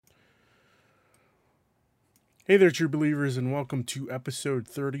Hey there, true believers, and welcome to episode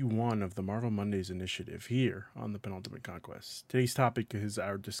 31 of the Marvel Mondays Initiative here on the Penultimate Conquest. Today's topic is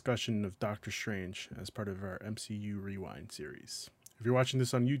our discussion of Doctor Strange as part of our MCU Rewind series. If you're watching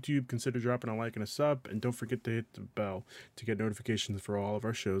this on YouTube, consider dropping a like and a sub, and don't forget to hit the bell to get notifications for all of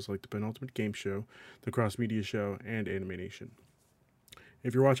our shows like the Penultimate Game Show, the Cross Media Show, and Animation.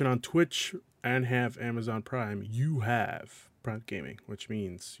 If you're watching on Twitch and have Amazon Prime, you have Prime Gaming, which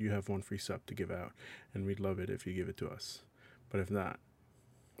means you have one free sub to give out, and we'd love it if you give it to us. But if not,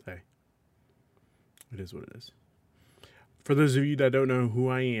 hey, it is what it is. For those of you that don't know who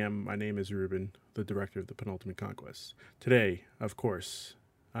I am, my name is Ruben, the director of the Penultimate Conquest. Today, of course,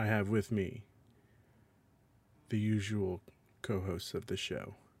 I have with me the usual co-hosts of the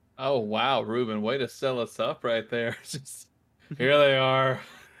show. Oh, wow, Ruben, way to sell us up right there. Just here they are.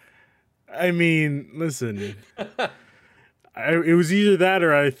 I mean, listen, it was either that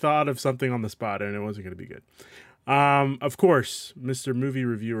or I thought of something on the spot and it wasn't going to be good. Of course, Mr. Movie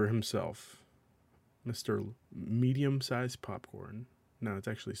Reviewer himself, Mr. Medium-sized popcorn. No, it's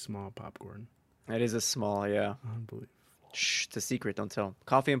actually small popcorn. It is a small, yeah. Unbelievable. Shh, it's a secret. Don't tell.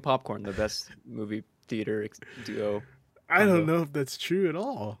 Coffee and popcorn, the best movie theater duo. I don't know if that's true at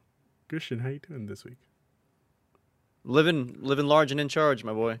all. Christian, how you doing this week? Living large and in charge,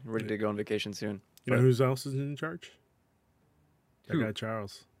 my boy. Ready to go on vacation soon. You know who else is in charge? Who? I got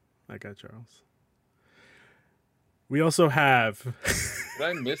Charles. We also have Did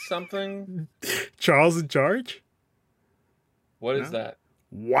I miss something? Charles in charge? What is that?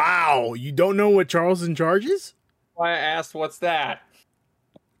 Wow, you don't know what Charles in Charge is? Why I asked, what's that?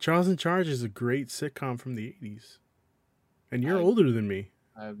 Charles in Charge is a great sitcom from the 80s. And you're older than me.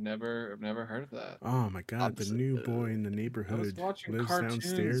 I've never heard of that. Oh my god, the new boy in the neighborhood lives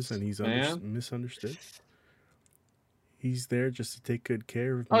downstairs and he's misunderstood. He's there just to take good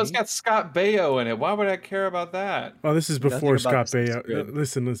care of me. Oh, it's got Scott Baio in it. Why would I care about that? Oh, this is before Scott Baio. good.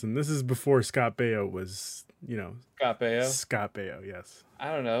 Listen. This is before Scott Baio was, Scott Baio? Scott Baio, yes.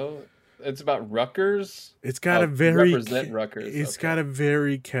 I don't know. It's about Rutgers? It's got a very represent Rutgers. It's got a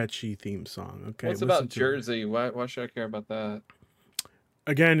very catchy theme song. Okay. What's about Jersey? Why should I care about that?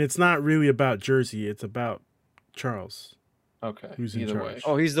 Again, it's not really about Jersey. It's about Charles. Okay. Who's in charge? Way.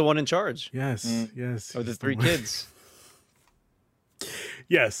 Oh, he's the one in charge. Yes, yes. Or the three kids.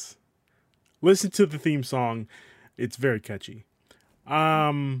 Yes. Listen to the theme song. It's very catchy. We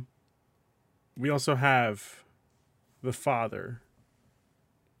also have the father,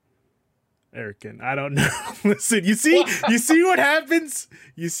 Erican. I don't know. Listen, you see what happens?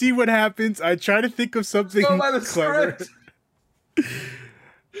 You see what happens? I try to think of something Go by the clever. script.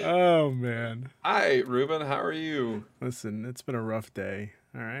 Oh man. Hi, Ruben. How are you? Listen, it's been a rough day.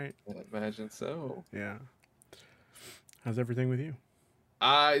 All right. I imagine so. Yeah. How's everything with you?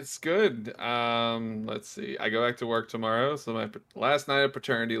 It's good. Let's see. I go back to work tomorrow, so my last night of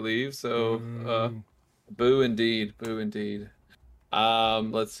paternity leave. So, boo indeed, boo indeed.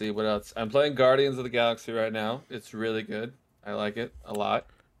 Let's see what else. I'm playing Guardians of the Galaxy right now. It's really good. I like it a lot.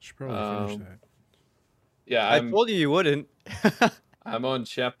 Should probably finish that. Yeah, I told you wouldn't. I'm on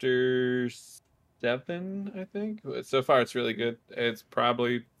chapter 7, I think. So far, it's really good. It's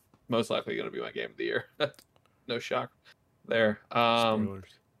probably most likely going to be my game of the year. No shock there. Spoilers.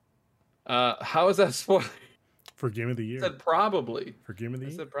 How is that spoiler? For game of the year. I said probably. For game of the I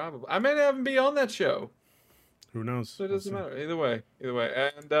year. said probably. I may not even be on that show. Who knows? So it doesn't matter. Either way.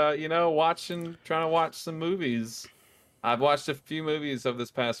 And trying to watch some movies. I've watched a few movies of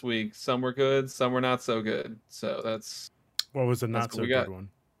this past week. Some were good, some were not so good. So that's What was the not so good one?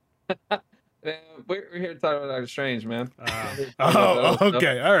 We're here to talk about Doctor Strange, man. Oh,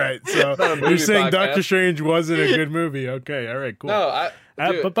 okay, all right. So you're saying podcast. Doctor Strange wasn't a good movie? Okay, all right, cool. No,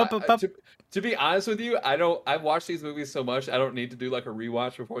 Dude, to be honest with you, I've watched these movies so much I don't need to do like a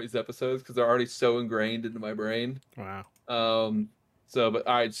rewatch before these episodes because they're already so ingrained into my brain. Wow. But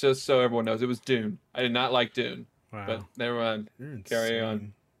all right, just so everyone knows, it was Dune. I did not like Dune. Wow. But never mind. You're Carry insane.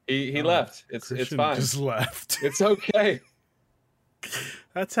 on. He left. It's fine. Just left. It's okay.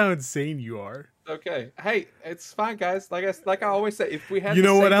 That's how insane you are. Okay. Hey, it's fine, guys. Like I always say, if we had You the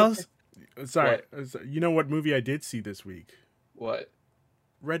know what same- else? Sorry. You know what movie I did see this week? What?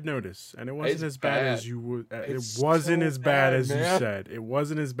 Red Notice, and it wasn't It's as bad as bad. you would. It It's wasn't so as bad bad, as you man. said. It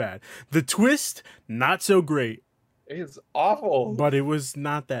wasn't as bad. The twist, not so great, It's awful. but it was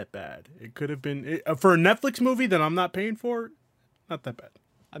not that bad. It could have been for a Netflix movie that I'm not paying for. Not that bad.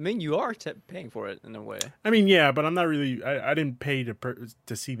 I mean, you are paying for it in a way. I mean, yeah, but I'm not really. I didn't pay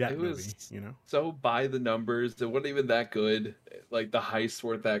to see that It movie. was You know. so by the numbers. It wasn't even that good. Like the heists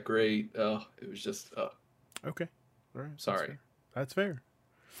weren't that great. It was just. Okay. All right. Sorry. That's fair.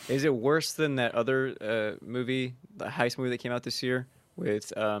 Is it worse than that other movie, the heist movie that came out this year with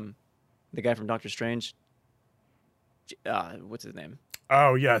the guy from Doctor Strange? What's his name?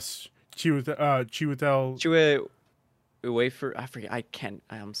 Oh yes, Chiwetel. Chiwetel Wait for I forget. I can't.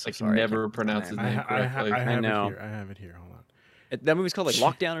 I'm so I can sorry. never pronounce his name correctly. I have it know. here. I have it here. Hold on. That movie's called like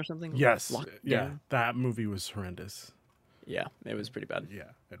Lockdown or something. Yes. Lockdown? Yeah. That movie was horrendous. Yeah, it was pretty bad.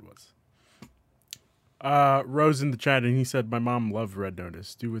 Yeah, it was. Rose in the chat, and he said, "My mom loved Red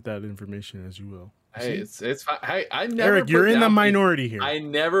Notice. Do with that information as you will." Hey, it's fine. Hey, I never. Eric, you're in the minority here. I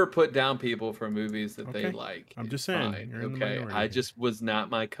never put down people for movies that they Okay. like. I'm just It's saying, fine, you're in the okay, minority I here. just was not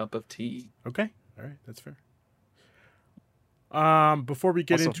my cup of tea. Okay. All right. That's fair. Before we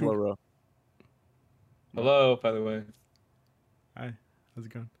get Also, into Floro. Hello, by the way. Hi, how's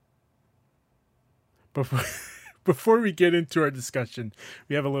it going? Before we get into our discussion,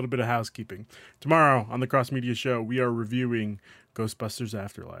 we have a little bit of housekeeping. Tomorrow on the Cross Media Show, we are reviewing Ghostbusters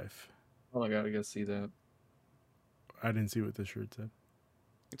Afterlife. Oh my god, I gotta see that. I didn't see what the shirt said.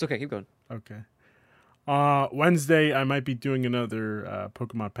 It's okay. Keep going. Okay. Wednesday, I might be doing another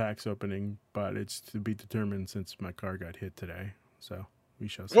Pokemon PAX opening, but it's to be determined since my car got hit today. So we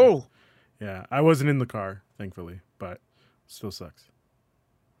shall see. Oh, Yeah, I wasn't in the car, thankfully, but still sucks.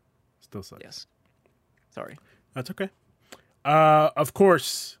 Still sucks. yes. Sorry. That's okay. Of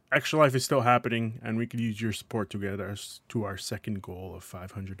course, Extra Life is still happening, and we could use your support to get us to our second goal of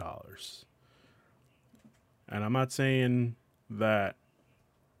 $500. And I'm not saying that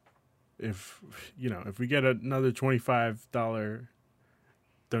if we get another $25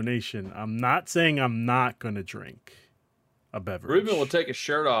 donation, I'm not saying I'm not gonna drink a beverage. Ruben will take his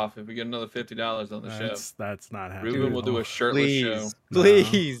shirt off if we get another $50 on the show. That's not happening. Ruben will do a shirtless show.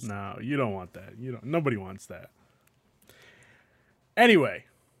 Please. No, you don't want that. Nobody wants that. Anyway,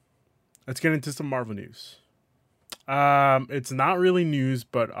 let's get into some Marvel news. It's not really news,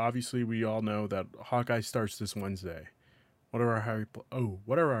 but obviously we all know that Hawkeye starts this Wednesday. What are our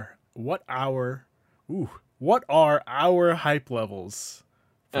hype levels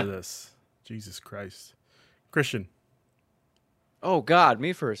for this? Jesus Christ. Christian. Oh God,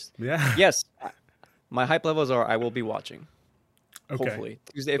 me first. Yeah. Yes. My hype levels are I will be watching. Okay. Hopefully.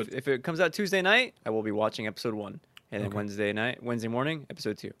 Tuesday if it comes out Tuesday night, I will be watching episode 1. And then Okay. Wednesday morning,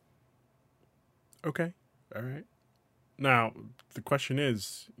 episode 2. Okay. All right. Now, the question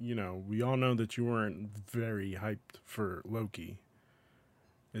is, we all know that you weren't very hyped for Loki.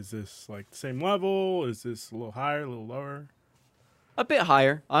 Is this like the same level? Is this a little higher, a little lower? A bit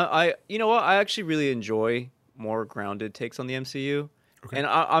higher. I you know what? I actually really enjoy more grounded takes on the MCU. Okay. And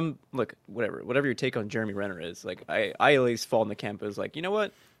I'm look, whatever your take on Jeremy Renner is, like I at least fall in the camp as like, you know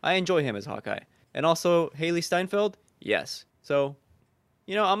what? I enjoy him as Hawkeye. And also Haley Steinfeld, yes. So,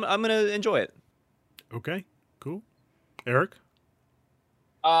 I'm gonna enjoy it. Okay, cool. Eric?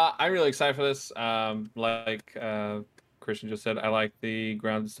 I'm really excited for this. Like Christian just said, I like the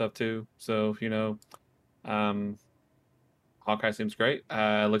grounded stuff too. So, Hawkeye seems great.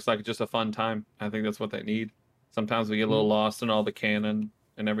 Looks like just a fun time. I think that's what they need. Sometimes we get a little lost in all the canon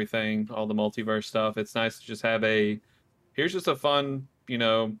and everything, all the multiverse stuff. It's nice to just have here's just a fun,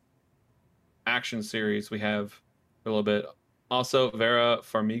 action series we have for a little bit. Also, Vera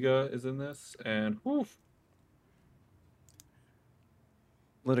Farmiga is in this, and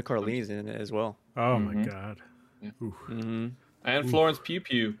Linda Carlini's in it as well. Oh my God. Yeah. Mm-hmm. And Florence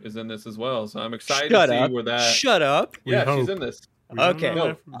Pugh is in this as well. So I'm excited Shut to up. see where that. Shut up. Yeah, We she's hope. in this. We don't Okay. know No,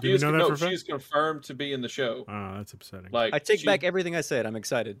 that- do we know that for a fact? she's confirmed to be in the show. Oh, that's upsetting. Like I take back everything I said. I'm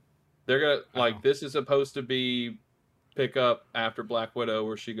excited. they're gonna Wow. this is supposed to be pick up after Black Widow,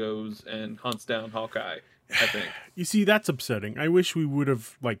 where she goes and hunts down Hawkeye. I think. You see, that's upsetting. I wish we would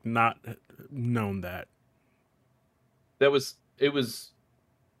have not known that. It was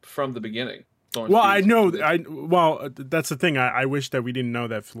from the beginning. Florence Well, Pugh I was know. in this. That's the thing. I wish that we didn't know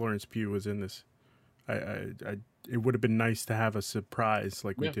that Florence Pugh was in this. It would have been nice to have a surprise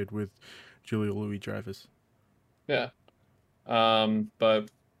like we Yeah. did with Julia Louis-Dreyfus. Yeah. But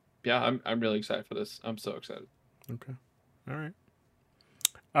yeah, I'm really excited for this. I'm so excited. Okay. All right.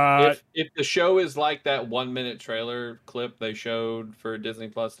 If the show is like that 1-minute trailer clip they showed for Disney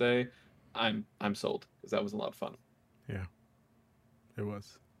Plus Day, I'm sold because that was a lot of fun. It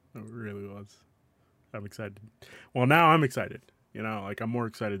was. It really was. I'm excited. Well, now I'm excited. I'm more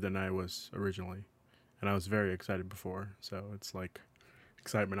excited than I was originally. And I was very excited before. So it's like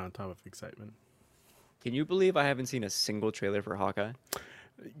excitement on top of excitement. Can you believe I haven't seen a single trailer for Hawkeye?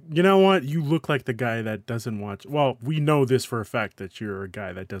 You know what? You look like the guy that doesn't watch. Well, we know this for a fact that you're a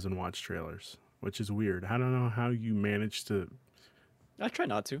guy that doesn't watch trailers, which is weird. I don't know how you manage to I try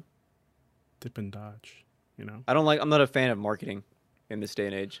not to. dip and dodge, I'm not a fan of marketing in this day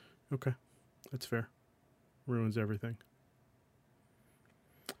and age. Okay, that's fair. Ruins everything.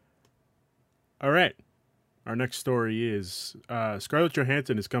 All right. Our next story is Scarlett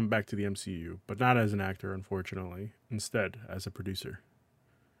Johansson has come back to the MCU, but not as an actor, unfortunately. Instead, as a producer.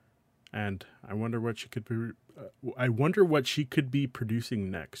 And I wonder what she could be. I wonder what she could be producing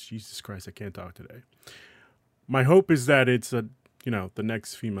next. Jesus Christ, I can't talk today. My hope is that it's the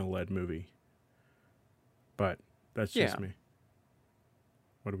next female-led movie. But that's just me.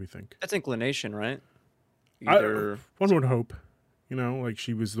 What do we think? That's inclination, right? One would hope. Like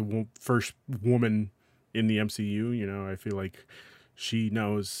she was the first woman in the MCU. I feel like she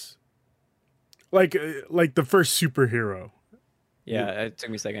knows, like the first superhero. Yeah, it took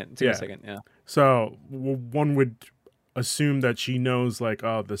me a second. Yeah. So one would assume that she knows, like,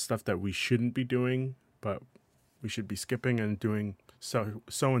 oh, the stuff that we shouldn't be doing, but we should be skipping and doing so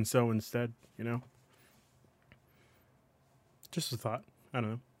and so instead. Just a thought. I don't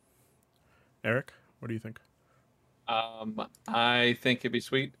know. Eric, what do you think? I think it'd be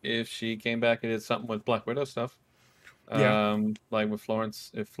sweet if she came back and did something with Black Widow stuff. Like with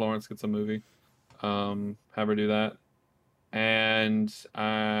Florence, if Florence gets a movie, have her do that. And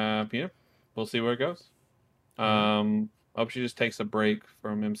we'll see where it goes. I hope she just takes a break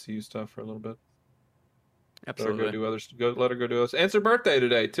from MCU stuff for a little bit. Absolutely. Let her go do others. And it's her birthday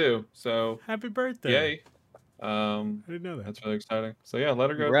today too. So happy birthday! Yay! I didn't know that. That's really exciting. So yeah, let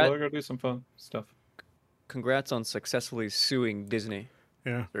her go. Let her go do some fun stuff. Congrats on successfully suing Disney.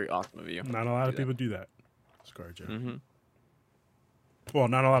 Yeah, very awesome of you. Not a lot of people do that. ScarJo. Mm-hmm. Well,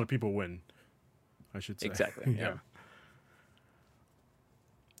 not a lot of people win. I should say. Exactly. Yeah.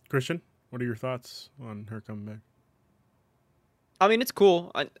 Cristian, what are your thoughts on her coming back? I mean, it's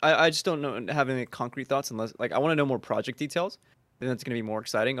cool. I just don't have any concrete thoughts unless, like, I want to know more project details. Then it's going to be more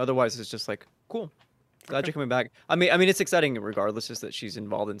exciting. Otherwise, it's just like, cool. Glad you're coming back. I mean, it's exciting regardless, just that she's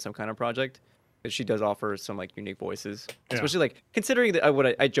involved in some kind of project. Because she does offer some, like, unique voices. Yeah. Especially, like, considering that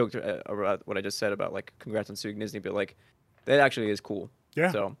what I joked about what I just said about, like, congrats on suing Disney, but, like, that actually is cool.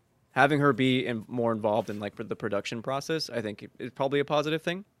 Yeah. So having her be more involved in, like, the production process, I think is probably a positive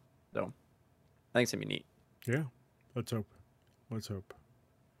thing. So I think it's going to be neat. Yeah. Let's hope.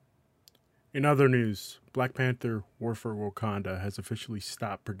 In other news, Black Panther War for Wakanda has officially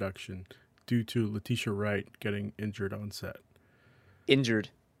stopped production due to Letitia Wright getting injured on set. Injured?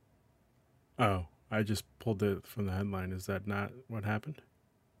 Oh, I just pulled it from the headline. Is that not what happened?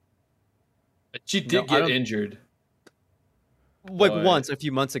 She did get injured. Like once a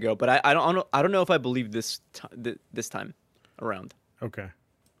few months ago, but I don't know if I believe this time around. Okay.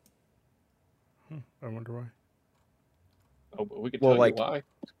 I wonder why. Oh, but we could tell you why.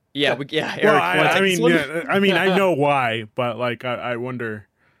 Yeah, Eric, well, I mean, I know why, but like, I wonder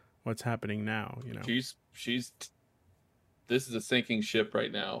what's happening now. She's. This is a sinking ship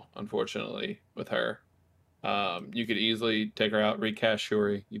right now, unfortunately, with her. You could easily take her out, recast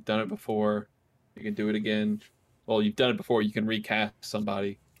Shuri. You've done it before. You can do it again. Well, you've done it before. You can recast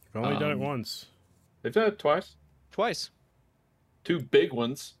somebody. You've only done it once. They've done it twice. Two big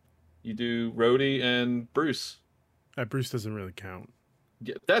ones. You do Rhodey and Bruce. Bruce doesn't really count.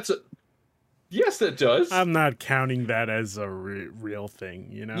 Yeah, yes, it does. I'm not counting that as a real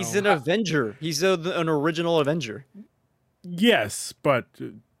thing. He's an Avenger. He's an original Avenger. Yes, but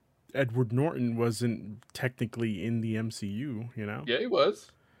Edward Norton wasn't technically in the MCU. Yeah, he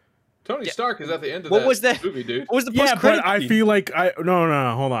was. Tony Stark is at the end of that movie, dude. What was the post-credit but I feel like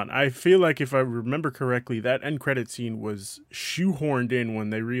no, hold on. I feel like if I remember correctly, that end credit scene was shoehorned in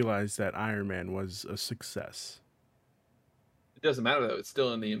when they realized that Iron Man was a success. It doesn't matter though; it's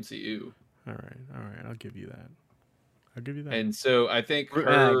still in the MCU. All right. I'll give you that. And so I think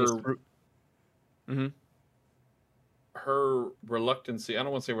her reluctancy. I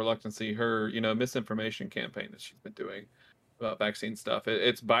don't want to say reluctancy. Her misinformation campaign that she's been doing about vaccine stuff.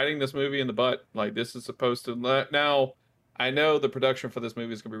 It's biting this movie in the butt. Like, this is supposed to now. I know the production for this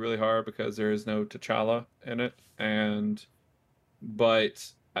movie is going to be really hard because there is no T'Challa in it, but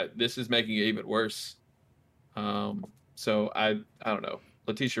this is making it even worse. So I don't know.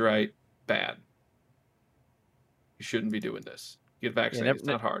 Letitia Wright, bad. You shouldn't be doing this. Get vaccinated. It's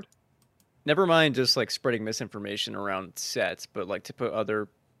not hard. Never mind just like spreading misinformation around sets, but like to put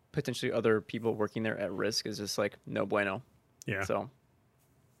potentially other people working there at risk is just like no bueno. Yeah. So.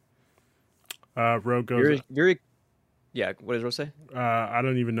 Rogue goes. Yeah. What does Rose say? I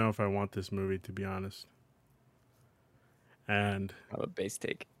don't even know if I want this movie, to be honest. And I have a base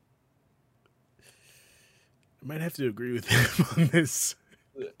take. I might have to agree with him on this.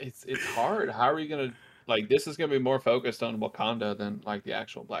 It's hard. How are you gonna this is gonna be more focused on Wakanda than like the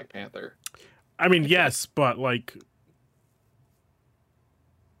actual Black Panther. I mean, yes, but like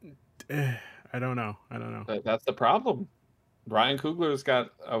I don't know. I don't know. That's the problem. Ryan Coogler's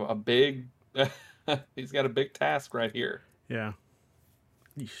got a big he's got a big task right here. Yeah.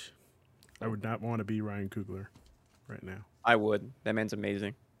 Yeesh. I would not want to be Ryan Coogler right now. I would. That man's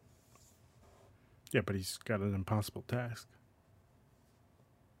amazing. Yeah, but he's got an impossible task.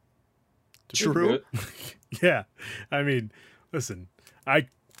 True. Yeah. I mean, listen, I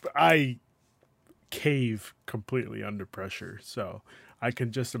cave completely under pressure, so I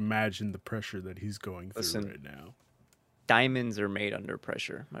can just imagine the pressure that he's going through right now. Diamonds are made under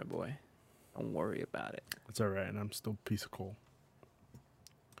pressure, my boy. Don't worry about it. It's all right, and I'm still a piece of coal.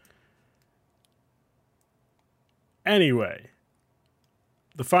 Anyway,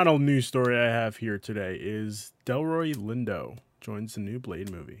 the final news story I have here today is Delroy Lindo joins the new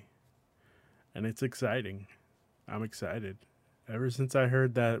Blade movie. And it's exciting. I'm excited. Ever since I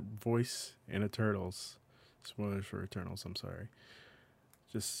heard that voice in Eternals, spoilers for Eternals, I'm sorry.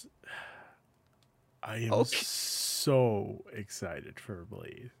 Just, I am so excited for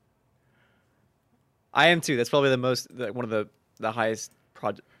Blade. I am too. That's probably one of the highest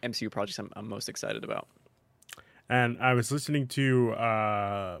MCU projects I'm most excited about. And I was listening to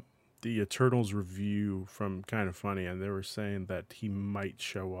the Eternals review from Kind of Funny, and they were saying that he might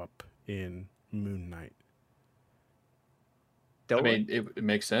show up in Moon Knight. I mean, it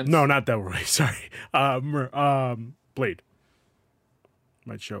makes sense. No, not Delroy. Sorry, Blade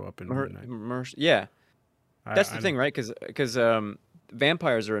might show up in Moon Knight. Yeah, that's the thing, right? Because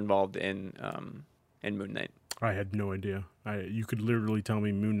vampires are involved in Moon Knight. I had no idea. You could literally tell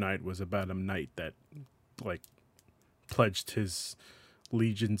me Moon Knight was about a knight that, like, pledged his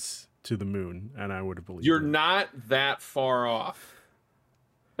allegiance to the moon, and I would have believed. You're not that far off.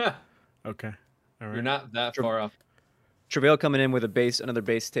 Okay. All right. You're not that far off. Travail coming in with another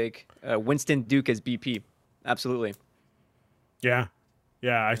base take. Winston Duke as BP. Absolutely. Yeah.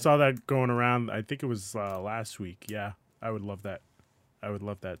 Yeah, I saw that going around. I think it was last week. Yeah, I would love that. I would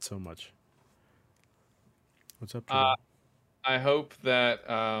love that so much. What's up, Travail? I hope that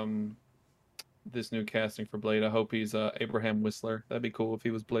this new casting for Blade, I hope he's Abraham Whistler. That'd be cool if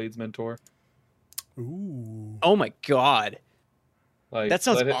he was Blade's mentor. Ooh. Oh my God. Like, that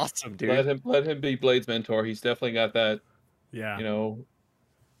sounds awesome, dude. Let him be Blade's mentor. He's definitely got that. Yeah. You know,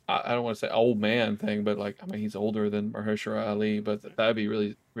 I don't want to say old man thing, but like, I mean, he's older than Mahershala Ali, but that'd be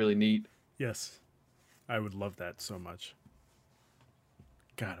really, really neat. Yes. I would love that so much.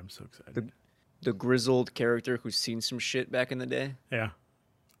 God, I'm so excited. The grizzled character who's seen some shit back in the day. Yeah.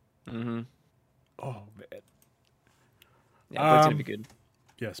 Mm-hmm. Oh, man. Yeah, Blade's going to be good.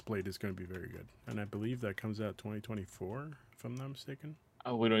 Yes, Blade is going to be very good. And I believe that comes out 2024, if I'm not mistaken.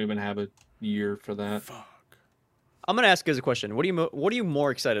 Oh, we don't even have a year for that. Fuck. I'm going to ask you guys a question. What are you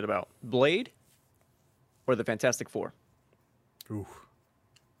more excited about? Blade or the Fantastic Four? Ooh.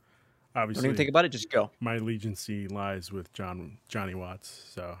 Obviously. Don't even think about it, just go. My allegiance lies with Johnny Watts,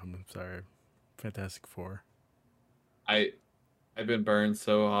 so I'm sorry. Fantastic Four. I've been burned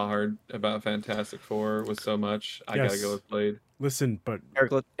so hard about Fantastic Four with so much. I gotta go with Blade. Listen, but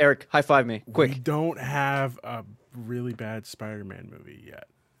Eric, high five me, quick. We don't have a really bad Spider-Man movie yet.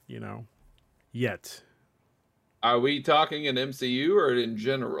 You know, yet. Are we talking in MCU or in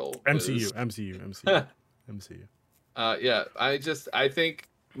general? MCU. Yeah, I think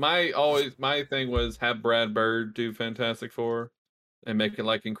my thing was have Brad Bird do Fantastic Four and make it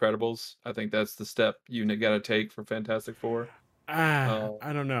like Incredibles. I think that's the step you got to take for Fantastic Four. I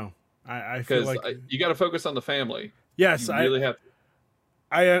don't know. I feel like you got to focus on the family. Yes, you really have.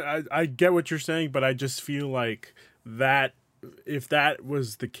 I get what you're saying, but I just feel like that if that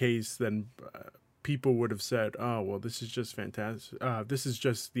was the case, then people would have said, "Oh, well, this is just fantastic. This is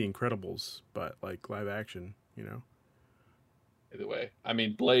just The Incredibles, but like live action." You know. Either way, I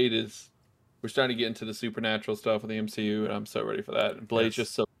mean, Blade is. We're starting to get into the supernatural stuff with the MCU, and I'm so ready for that. And Blade's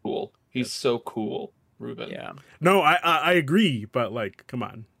just so cool. He's so cool, Ruben. Yeah. No, I agree, but like, come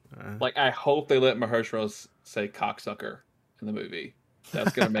on. Like, I hope they let Mahershala say cocksucker in the movie.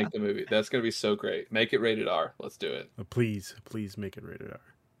 That's gonna make the movie. That's gonna be so great. Make it rated R. Let's do it. Please make it rated R.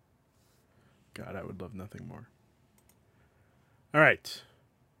 God, I would love nothing more. All right.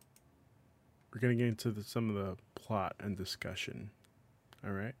 We're going to get into some of the plot and discussion.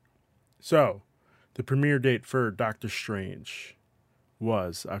 All right. So, the premiere date for Doctor Strange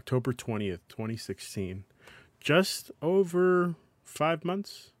was October 20th, 2016. Just over 5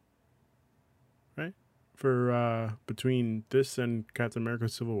 months, right? For between this and Captain America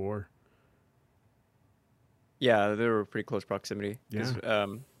Civil War. Yeah, they were pretty close proximity. Yeah.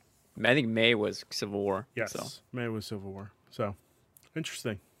 I think May was Civil War. Yes, so. May was Civil War. So,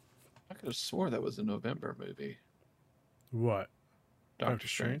 interesting. I could have swore that was a November movie. What? Doctor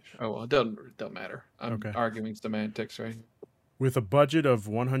Strange. Strange? Oh well, it don't matter. I'm Okay. arguing semantics, right? With a budget of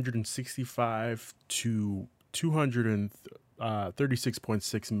 165 to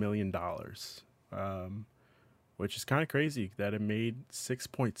 236.6 million dollars, which is kind of crazy that it made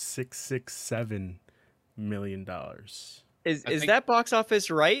 6.667 million dollars. Is I think that box office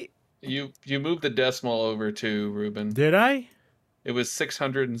right? you moved the decimal over to Ruben. Did I? It was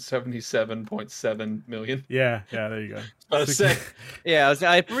 677.7 million. Yeah, there you go. I was saying, Yeah,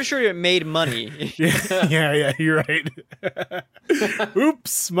 I'm pretty sure it made money. yeah, you're right.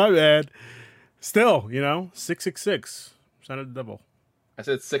 Oops, my bad. Still, 666. Sounded double. I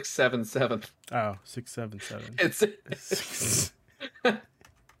said 677. Oh, 677. It's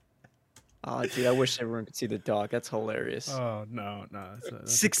Oh, dude, I wish everyone could see the dog. That's hilarious. Oh no, that's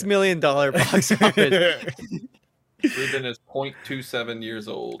 $6 okay. million box office. Ruben is 0.27 years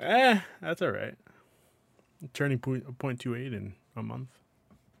old. That's all right. Turning 0.28 in a month.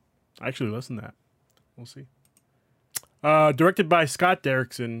 Actually, less than that. We'll see. Directed by Scott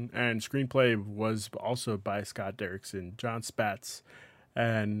Derrickson, and screenplay was also by Scott Derrickson, John Spatz,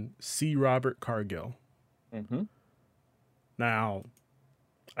 and C. Robert Cargill. Mm-hmm. Now,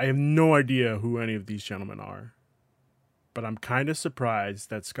 I have no idea who any of these gentlemen are, but I'm kind of surprised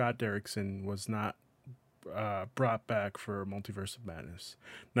that Scott Derrickson was not brought back for Multiverse of Madness.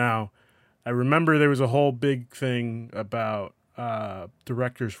 Now, I remember there was a whole big thing about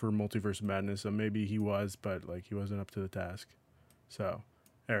directors for Multiverse of Madness, so maybe he was, but he wasn't up to the task. So,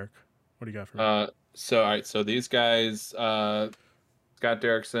 Eric, what do you got for me? All right. So these guys, Scott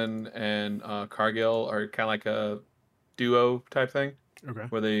Derrickson and Cargill, are kind of like a duo type thing. Okay.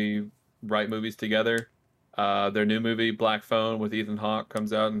 Where they write movies together. Their new movie, Black Phone, with Ethan Hawke,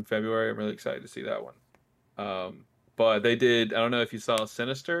 comes out in February. I'm really excited to see that one. But they did, I don't know if you saw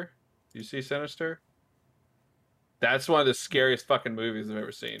Sinister. Did you see Sinister? That's one of the scariest fucking movies I've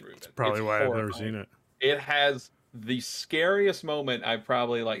ever seen, Ruben. Probably why horrifying. I've never seen it. It has the scariest moment I've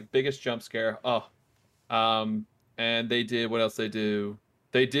probably, biggest jump scare. And they did, what else they do?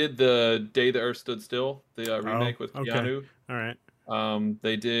 They did the Day the Earth Stood Still, the remake with Keanu. All right.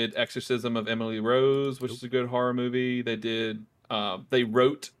 They did Exorcism of Emily Rose, which is a good horror movie. They did. They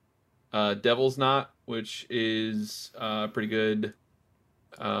wrote Devil's Knot, which is pretty good,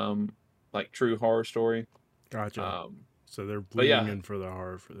 true horror story. Gotcha. So they're bleeding in for the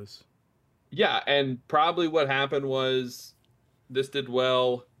horror for this. Yeah, and probably what happened was this did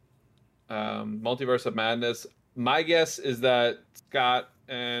well. Multiverse of Madness. My guess is that Scott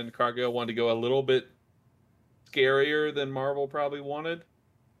and Cargill wanted to go a little bit scarier than Marvel probably wanted.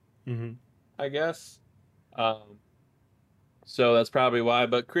 Mm-hmm. I guess. So that's probably why.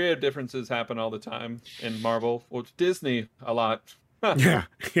 But creative differences happen all the time in Marvel, which Disney a lot. Yeah.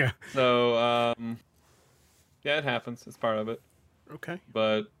 So yeah, it happens. It's part of it. Okay.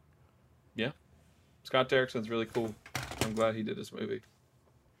 But yeah, Scott Derrickson's really cool. I'm glad he did this movie.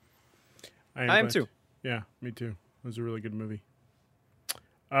 I am too. Yeah, me too. It was a really good movie.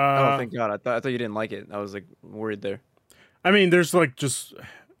 Oh, thank God. I thought you didn't like it. I was worried there. I mean, there's just a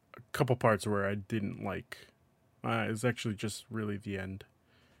couple parts where I didn't like. It's actually just really the end.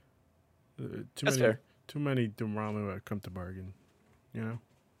 Fair. Too many Dormammu come to bargain,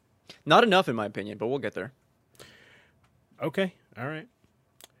 Not enough, in my opinion, but we'll get there. Okay, all right.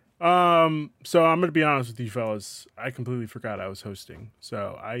 So I'm gonna be honest with you fellas. I completely forgot I was hosting,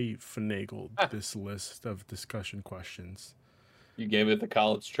 so I finagled this list of discussion questions. You gave it the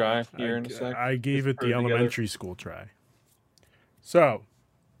college try here in a sec. I gave it the elementary school try. So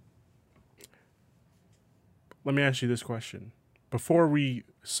let me ask you this question: before we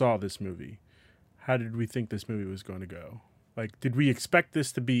saw this movie, how did we think this movie was going to go? Did we expect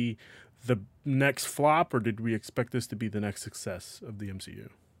this to be the next flop, or did we expect this to be the next success of the MCU?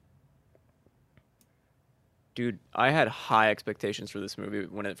 Dude, I had high expectations for this movie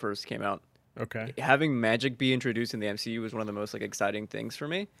when it first came out. Okay. Having magic be introduced in the MCU was one of the most exciting things for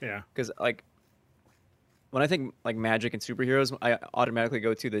me. Yeah. Because when I think magic and superheroes, I automatically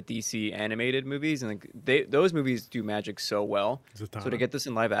go to the DC animated movies, and those movies do magic so well. Zatanna. So to get this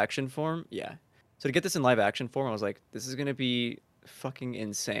in live action form, I was like, this is gonna be fucking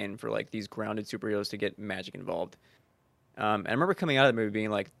insane for these grounded superheroes to get magic involved. And I remember coming out of the movie being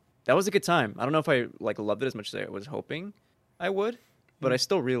like, that was a good time. I don't know if I loved it as much as I was hoping I would, but I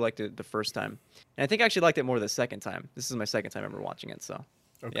still really liked it the first time. And I think I actually liked it more the second time. This is my second time ever watching it, so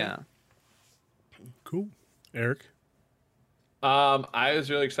Okay. yeah. Cool. Eric? I was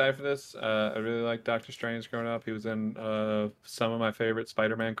really excited for this. I really liked Doctor Strange growing up. He was in some of my favorite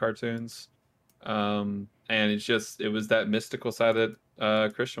Spider-Man cartoons. And it was that mystical side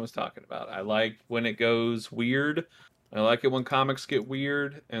that Christian was talking about. I like when it goes weird. I like it when comics get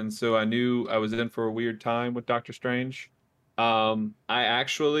weird, and so I knew I was in for a weird time with Doctor Strange. I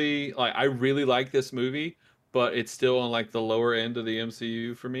actually like I really like this movie, but it's still on like the lower end of the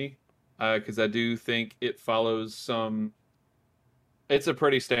MCU for me. Because I do think it follows some. It's a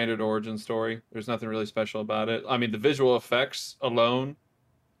pretty standard origin story. There's nothing really special about it. I mean, the visual effects alone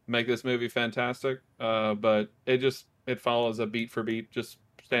make this movie fantastic. But it follows a beat for beat, just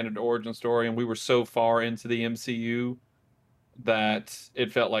standard origin story. And we were so far into the MCU that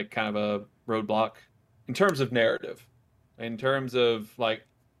it felt like kind of a roadblock in terms of narrative. In terms of like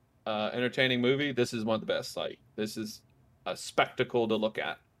entertaining movie, this is one of the best. Like this is a spectacle to look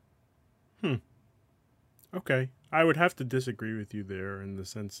at. Okay. I would have to disagree with you there in the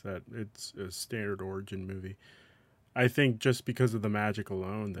sense that it's a standard origin movie. I think just because of the magic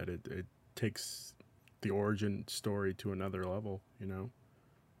alone that it takes the origin story to another level, you know?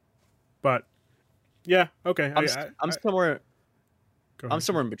 But yeah, okay. I'm somewhere Go I'm ahead.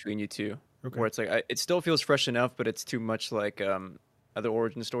 somewhere in between you two, Okay. where it's like it still feels fresh enough, but it's too much like other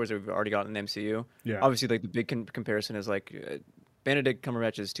origin stories that we've already got in the MCU. Yeah. Obviously, like the big comparison is like Benedict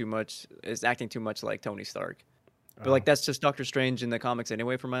Cumberbatch is acting too much like Tony Stark. But like that's just Doctor Strange in the comics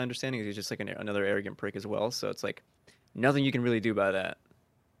anyway, from my understanding. He's just like another arrogant prick as well. So it's like nothing you can really do about that.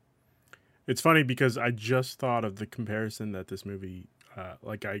 It's funny because I just thought of the comparison that this movie,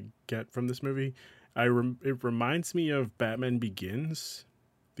 like I get from this movie. It reminds me of Batman Begins,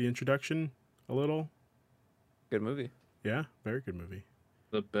 the introduction a little. Good movie. Yeah, very good movie.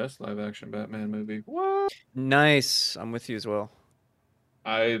 The best live action Batman movie. What? Nice. I'm with you as well.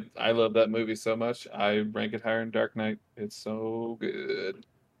 I love that movie so much. I rank it higher than Dark Knight. It's so good.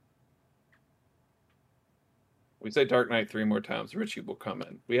 We say Dark Knight 3 more times, Richie will come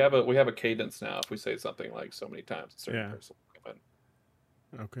in. We have a cadence now. If we say something like so many times, a certain person will come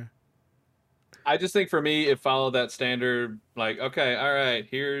in. Okay. I just think for me, it followed that standard. Like, okay, all right,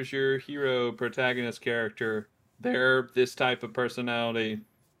 here's your hero protagonist character. They're this type of personality.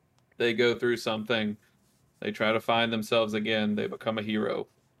 They go through something. They try to find themselves again. They become a hero.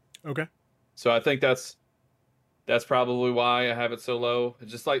 Okay. So I think that's probably why I have it so low.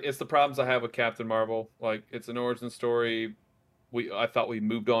 It's just like it's the problems I have with Captain Marvel. Like it's an origin story. I thought we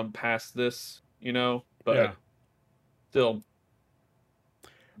moved on past this, you know, but Yeah. still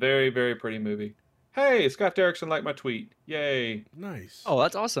very, very pretty movie. Hey, Scott Derrickson liked my tweet. Yay. Nice. Oh,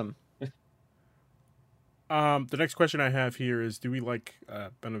 that's awesome. The next question I have here is: do we like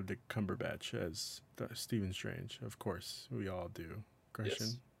Benedict Cumberbatch as Stephen Strange? Of course, we all do. Christian.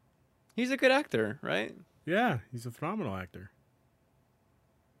 Yes. He's a good actor, right? Yeah, he's a phenomenal actor.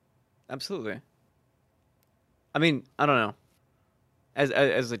 Absolutely. I mean, I don't know.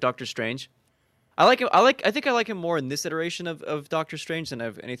 As like Doctor Strange, I like him. I think I like him more in this iteration of Doctor Strange than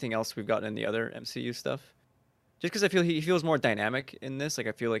of anything else we've gotten in the other MCU stuff. Just because I feel he feels more dynamic in this. Like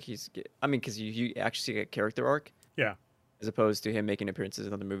I feel like because you actually see a character arc. Yeah. As opposed to him making appearances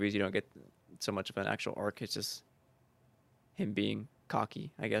in other movies, you don't get so much of an actual arc. It's just him being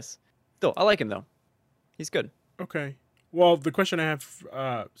cocky, I guess. Still, I like him though. He's good. Okay. Well, the question I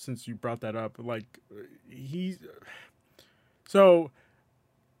have, since you brought that up, like so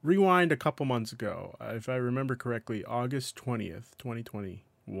rewind a couple months ago, if I remember correctly, August 20th,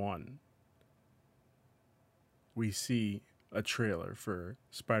 2021. We see a trailer for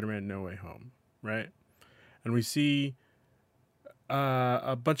Spider-Man No Way Home, right? And we see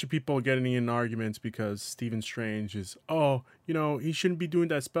a bunch of people getting in arguments because Stephen Strange is, he shouldn't be doing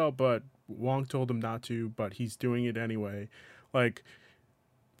that spell, but Wong told him not to, but he's doing it anyway. Like,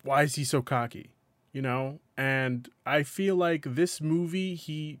 why is he so cocky? You know? And I feel like this movie,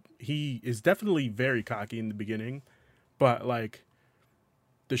 he is definitely very cocky in the beginning, but like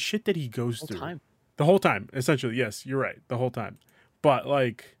the shit that he goes through. The whole time, essentially, yes, you're right. The whole time. But,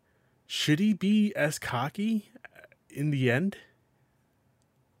 like, should he be as cocky in the end?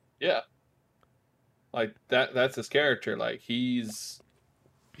 Yeah. Like, that's his character. Like, he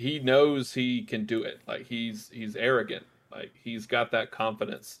knows he can do it. Like, he's arrogant. Like, he's got that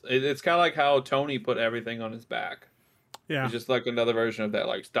confidence. It's kind of like how Tony put everything on his back. Yeah. He's just like another version of that.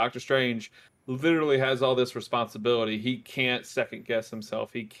 Like, Doctor Strange literally has all this responsibility. He can't second guess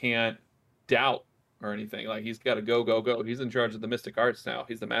himself. He can't doubt or anything. Like he's got to go. He's in charge of the mystic arts now.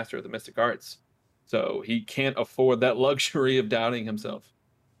 He's the master of the mystic arts. So he can't afford that luxury of doubting himself.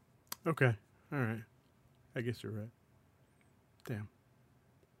 Okay. All right. I guess you're right. Damn.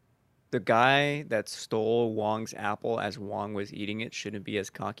 The guy that stole Wong's apple as Wong was eating it shouldn't be as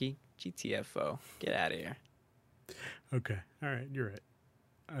cocky. GTFO. Get out of here. Okay. All right. You're right.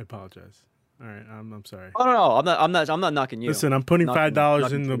 I apologize. All right. I'm sorry. Oh no, I'm not knocking you. Listen, I'm putting $5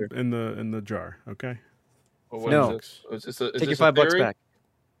 knocking in the jar. Okay. Or what No. is this? Is Take your this a $5 theory? back.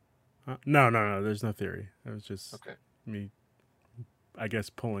 No. There's no theory. It was just Okay. me, I guess,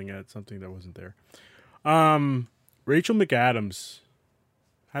 pulling at something that wasn't there. Rachel McAdams.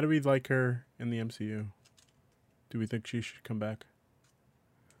 How do we like her in the MCU? Do we think she should come back?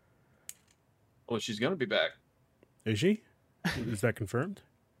 Well, she's gonna be back. Is she? Is that confirmed?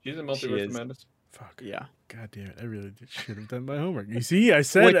 She's in She Multiverse of is. Madness. Fuck. Yeah. God damn it. I really should have done my homework. You see, I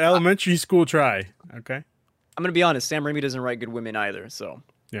said Wait, elementary school try. Okay. I'm gonna be honest. Sam Raimi doesn't write good women either, so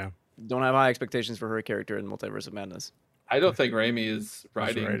Yeah. don't have high expectations for her character in Multiverse of Madness. I don't think Raimi is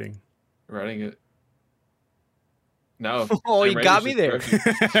Who's writing it. No. Oh, Sam you got Raimi's me just there.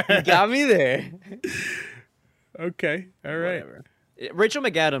 directing. You got me there. Okay. All right. Whatever. Rachel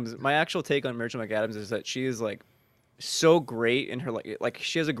McAdams. My actual take on Rachel McAdams is that she is like so great in her like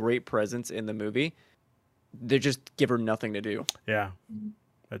she has a great presence in the movie. They just give her nothing to do. Yeah.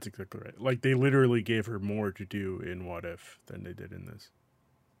 That's exactly right. Like, they literally gave her more to do in What If than they did in this.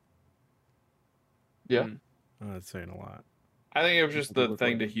 Yeah. That's saying a lot. I think it was just the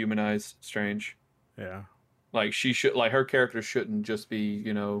thing to humanize Strange. Yeah. Like her character shouldn't just be,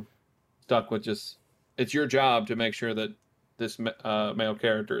 stuck with just. It's your job to make sure that this male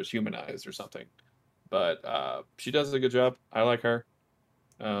character is humanized or something. But she does a good job. I like her.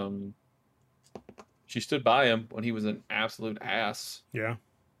 She stood by him when he was an absolute ass. Yeah.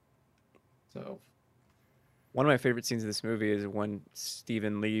 So. One of my favorite scenes of this movie is when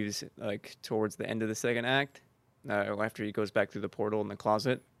Steven leaves, like towards the end of the second act, after he goes back through the portal in the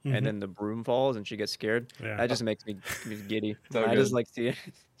closet, and then the broom falls and she gets scared. Yeah. That just makes me giddy. So I just good. like see it.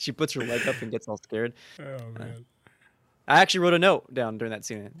 She puts her leg up and gets all scared. Oh, man. I actually wrote a note down during that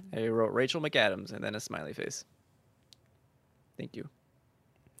scene. I wrote Rachel McAdams and then a smiley face. Thank you.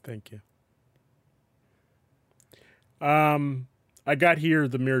 Thank you. I got here.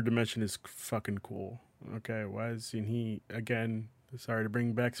 The mirror dimension is fucking cool. Okay, why isn't he again? Sorry to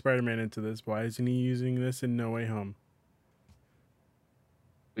bring back Spider-Man into this. Why isn't he using this in No Way Home?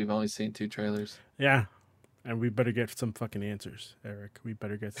 We've only seen 2 trailers. Yeah, and we better get some fucking answers, Eric. We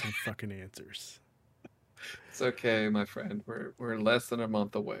better get some fucking answers. It's okay, my friend. We're less than a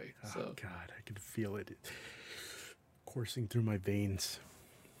month away. Oh So God, I can feel it coursing through my veins.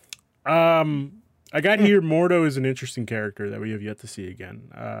 I got here. Mordo is an interesting character that we have yet to see again.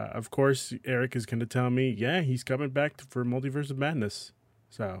 Of course, Eric is going to tell me, yeah, he's coming back for Multiverse of Madness.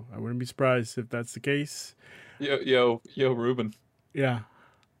 So I wouldn't be surprised if that's the case. yo, Ruben. Yeah.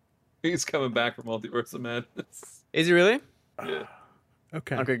 He's coming back from Multiverse of Madness. Is he really? Yeah.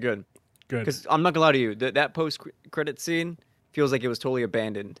 Okay. Okay, good. Good. Because I'm not gonna lie to you, that post-credit scene feels like it was totally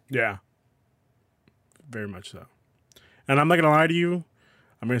abandoned. Yeah. Very much so. And I'm not going to lie to you.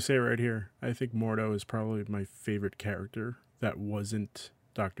 I'm going to say it right here. I think Mordo is probably my favorite character that wasn't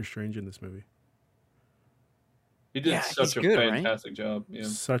Doctor Strange in this movie. He did Yeah, such a he's good, right? fantastic job. Yeah.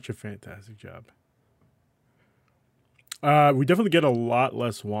 Such a fantastic job. We definitely get a lot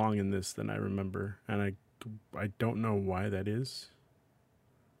less Wong in this than I remember, and I don't know why that is.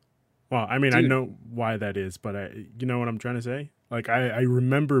 Well, I mean, I know why that is, but you know what I'm trying to say? Like, I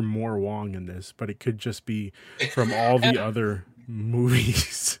remember more Wong in this, but it could just be from all the other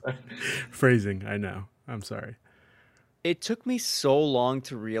movies. Phrasing, I know. I'm sorry. It took me so long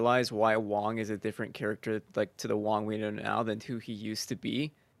to realize why Wong is a different character, like to the Wong we know now than who he used to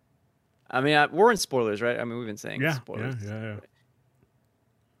be. I mean, we're in spoilers, right? I mean, we've been saying spoilers. Yeah.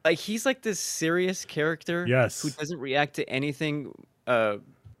 Like, he's like this serious character Yes. who doesn't react to anything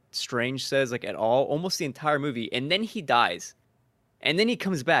Strange says, like, at all, almost the entire movie. And then he dies. And then he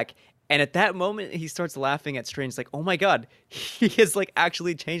comes back. And at that moment, he starts laughing at Strange, like, oh my God, he has, like,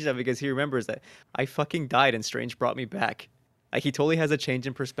 actually changed that because he remembers that I fucking died and Strange brought me back. Like, he totally has a change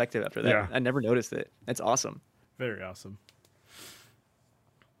in perspective after that. Yeah. I never noticed it. That's awesome. Very awesome.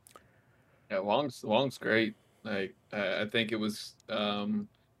 Yeah, Wong's great. Like, I think it was.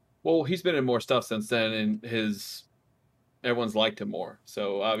 Well, he's been in more stuff since then, and everyone's liked him more.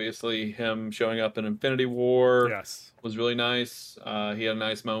 So obviously, him showing up in Infinity War was really nice. He had a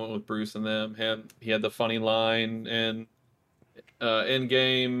nice moment with Bruce and them. He had the funny line in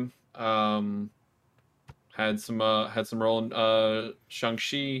Endgame. Had some role in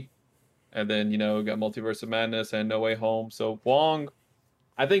Shang-Chi, and then got Multiverse of Madness and No Way Home. So Wong.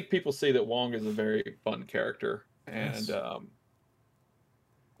 I think people see that Wong is a very fun character, and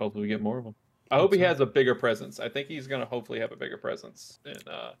hopefully we get more of him. I hope he has a bigger presence. I think he's going to hopefully have a bigger presence. And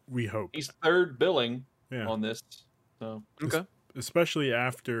we hope. He's third billing on this. So Okay. Especially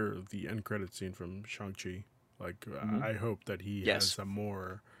after the end credit scene from Shang-Chi. Like, I hope that he has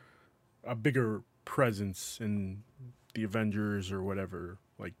a bigger presence in the Avengers or whatever.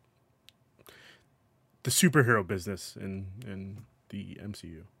 Like, the superhero business in the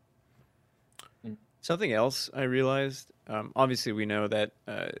MCU. Something else I realized. Obviously, we know that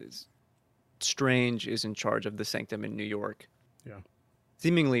Strange is in charge of the Sanctum in New York. Yeah.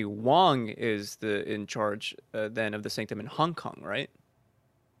 Seemingly, Wong is in charge then of the Sanctum in Hong Kong, right?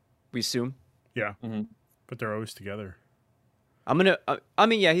 We assume. Yeah. But they're always together. I'm gonna. I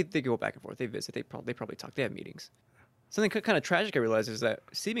mean, yeah, they go back and forth. They visit. They probably talk. They have meetings. Something kind of tragic I realized is that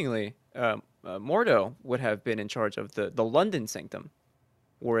seemingly Mordo would have been in charge of the London Sanctum,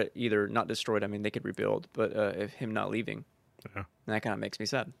 were it either not destroyed. I mean, they could rebuild, but if him not leaving, Yeah. and that kind of makes me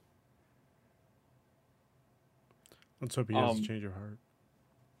sad. Let's hope he has a change of heart.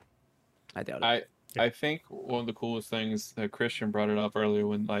 I doubt it. I think one of the coolest things that Christian brought it up earlier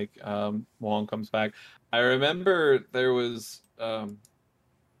when like Wong comes back. I remember there was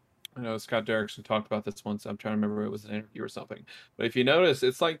I know Scott Derrickson talked about this once. I'm trying to remember if it was an interview or something. But if you notice,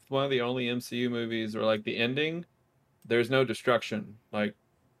 it's like one of the only MCU movies where like the ending, there's no destruction. Like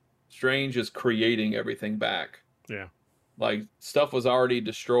Strange is creating everything back. Yeah. Like stuff was already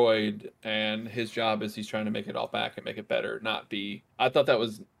destroyed, and his job is he's trying to make it all back and make it better, not be. I thought that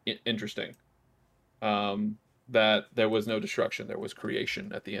was interesting. That there was no destruction, there was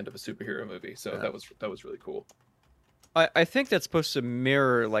creation at the end of a superhero movie. So that was really cool. I think that's supposed to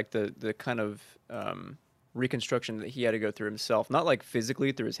mirror like the kind of reconstruction that he had to go through himself, not like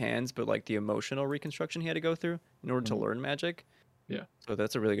physically through his hands, but like the emotional reconstruction he had to go through in order to learn magic. Yeah. So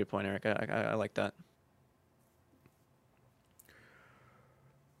that's a really good point, Eric. I like that.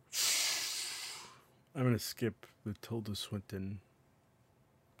 I'm gonna skip the Tilda Swinton,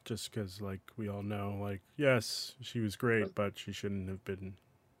 just because, like, we all know, like, yes, she was great, but she shouldn't have been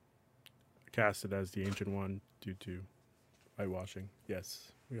casted as the Ancient One due to whitewashing.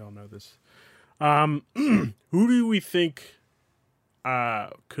 Yes, we all know this. Who do we think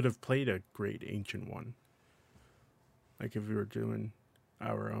could have played a great Ancient One? Like, if we were doing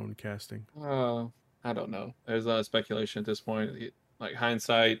our own casting. I don't know. There's a lot of speculation at this point. Like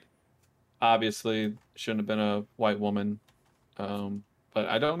hindsight, obviously shouldn't have been a white woman. But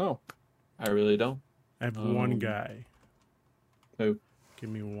I don't know. I really don't. I have one guy. Who? Give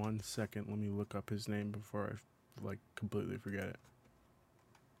me 1 second. Let me look up his name before I like completely forget it.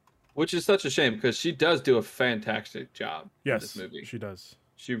 Which is such a shame because she does do a fantastic job in this movie. She does.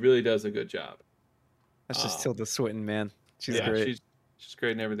 She really does a good job. That's just Tilda Swinton, man. She's great. She's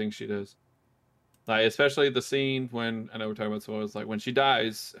great in everything she does. Like especially the scene when I know we're talking about so it's like when she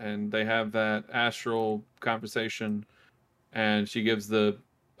dies and they have that astral conversation, and she gives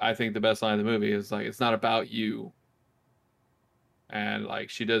I think the best line of the movie is like, "It's not about you." And like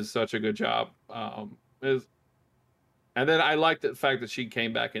she does such a good job. And then I liked the fact that she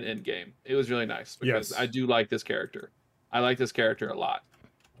came back in Endgame. It was really nice because I do like this character. I like this character a lot.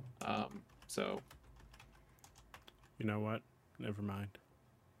 So. You know what? Never mind.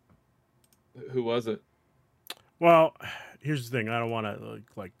 Who was it? Well, here's the thing. I don't want to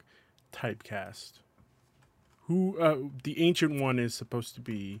like typecast. Who the Ancient One is supposed to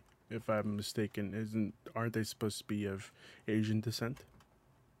be, if I'm mistaken, aren't they supposed to be of Asian descent?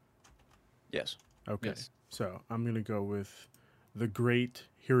 Yes. Okay. Yes. So I'm gonna go with the great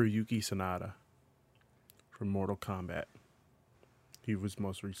Hiroyuki Sanada from Mortal Kombat. He was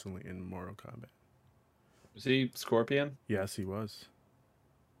most recently in Mortal Kombat. Was he Scorpion? Yes, he was.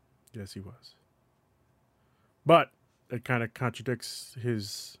 Yes, he was. But it kind of contradicts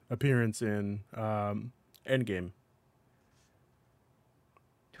his appearance in Endgame.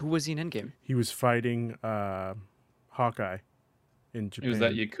 Who was he in Endgame? He was fighting Hawkeye in Japan. He was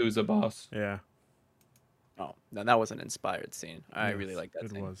that Yakuza boss. Yeah. Oh, no, that was an inspired scene. I really like that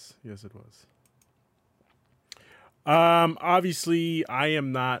scene. It was. Yes, it was. Obviously, I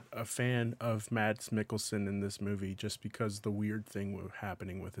am not a fan of Mads Mikkelsen in this movie just because the weird thing was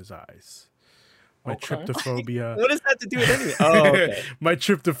happening with his eyes. My tryptophobia. What does that have to do with anything? Oh, okay. My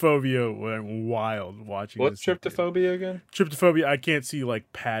tryptophobia went wild watching. What's tryptophobia again? Tryptophobia. I can't see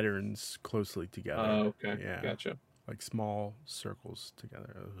like patterns closely together. Oh, okay. Yeah. Gotcha. Like small circles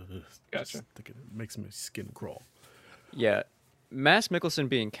together. Gotcha. It makes my skin crawl. Yeah, Mads Mikkelsen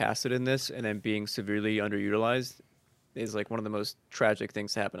being casted in this and then being severely underutilized is like one of the most tragic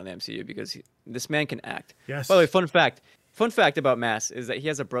things to happen in the MCU because this man can act. Yes. By the way, fun fact about Mads is that he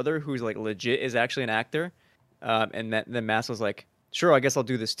has a brother who's like legit is actually an actor, and then Mads was like, "Sure, I guess I'll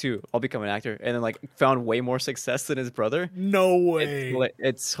do this too. I'll become an actor," and then like found way more success than his brother. No way.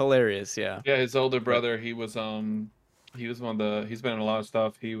 It's hilarious. Yeah. Yeah, his older brother. He was one of the. He's been in a lot of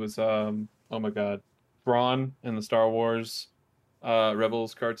stuff. He was oh my god, Thrawn in the Star Wars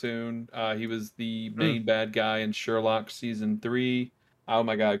Rebels cartoon. He was the main bad guy in Sherlock season 3. Oh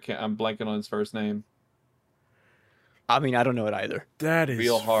my god, I'm blanking on his first name. I mean, I don't know it either. That is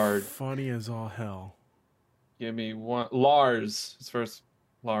Real hard. funny as all hell. Give me one. Lars. His first.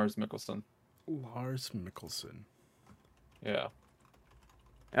 Lars Mikkelsen. Lars Mikkelsen. Yeah.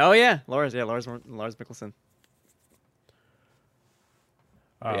 Oh yeah, Lars Mikkelsen.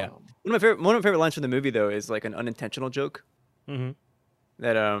 Yeah. One of my favorite lines from the movie though is like an unintentional joke. Mm-hmm.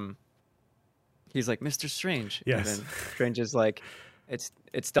 That he's like, Mr. Strange. Yes. And then Strange is like, it's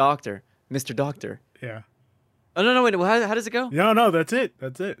Doctor, Mr. Doctor. Yeah. Oh no, wait, how does it go? No, that's it.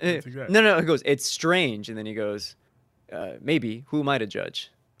 That's exactly. No, he goes, it's strange, and then he goes, maybe, who am I to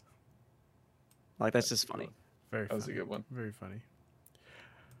judge? Like that's just funny. Very. That was a good one. Very funny.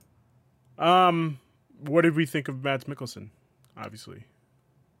 What did we think of Mads Mikkelsen? Obviously,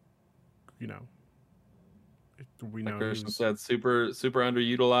 we know like Christian said, super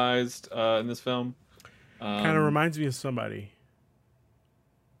underutilized in this film. Kind of reminds me of somebody.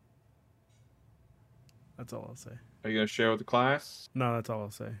 That's all I'll say. Are you gonna share with the class? No, that's all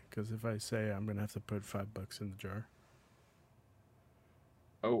I'll say. Because if I say, I'm gonna have to put $5 in the jar.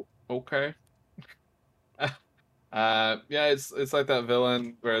 Oh, okay. Yeah, it's like that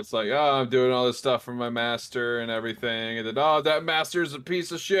villain where it's like, oh, I'm doing all this stuff for my master and everything, and then oh, that master's a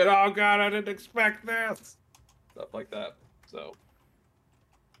piece of shit. Oh God, I didn't expect this. Stuff like that. So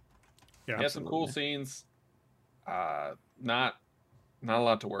yeah, some cool scenes. Not a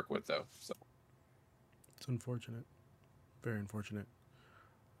lot to work with though. So it's unfortunate. Very unfortunate.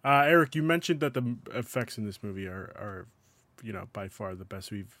 Eric, you mentioned that the effects in this movie are by far the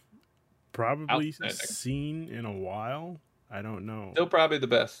best we've probably seen in a while. I don't know. Still probably the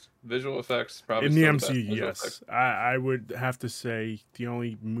best visual effects. Probably in the MCU. Yes, I would have to say the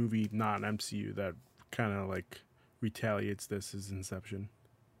only movie not MCU that kind of like retaliates this is Inception.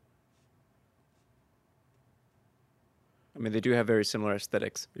 I mean, they do have very similar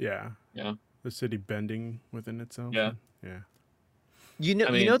aesthetics. Yeah. The city bending within itself. Yeah. You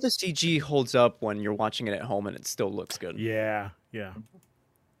know the CG holds up when you're watching it at home and it still looks good. Yeah. I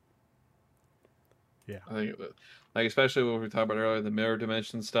think like especially what we talked about earlier, the mirror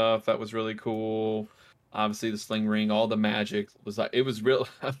dimension stuff, that was really cool. Obviously the sling ring, all the magic was like, it was real.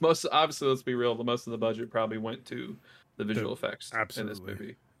 Obviously, let's be real, the most of the budget probably went to the visual effects in this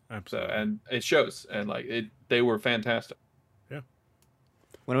movie. Absolutely. So, and it shows, and like they were fantastic. Yeah.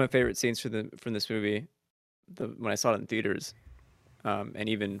 One of my favorite scenes from this movie, when I saw it in theaters, and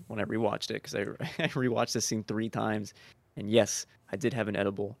even when I rewatched it, because I rewatched this scene 3 times, and yes, I did have an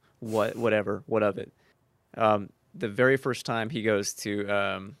edible. What of it? The very first time he goes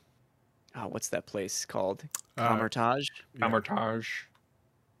to what's that place called? Comertage. Comertage.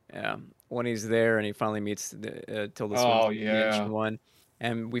 Yeah, when he's there and he finally meets Tilda Swinton, the Ancient One,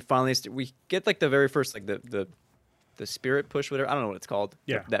 and we get like the very first like the spirit push, whatever, I don't know what it's called.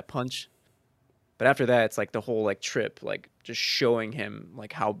 Yeah, that punch. But after that, it's like the whole like trip, like just showing him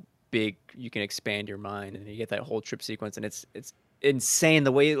like how big you can expand your mind, and you get that whole trip sequence, and it's insane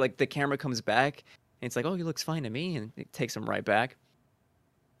the way like the camera comes back, and it's like, oh, he looks fine to me, and it takes him right back.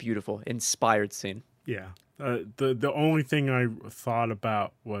 Beautiful, inspired scene. Yeah. The only thing I thought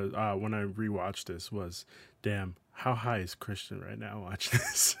about was when I rewatched this was, damn, how high is Cristian right now? Watch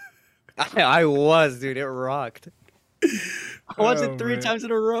this. I was, dude. It rocked. I watched it 3 times in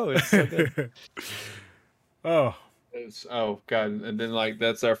a row. It's so good. Oh God! And then like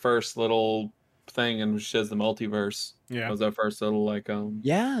that's our first little thing, and she says the multiverse. Yeah, that was our first little like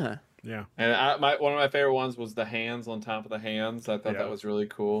Yeah. And one of my favorite ones was the hands on top of the hands. I thought that was really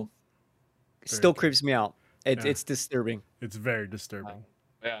cool. Still creeps me out. It's disturbing. It's very disturbing.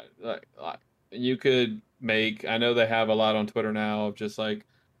 Yeah, like you could make. I know they have a lot on Twitter now of just like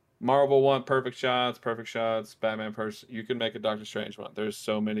Marvel want perfect shots, Batman person. You can make a Doctor Strange one. There's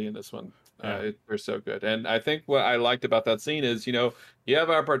so many in this one. They're so good. And I think what I liked about that scene is, you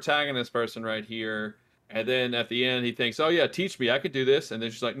have our protagonist person right here, and then at the end he thinks, oh yeah, teach me, I could do this. And then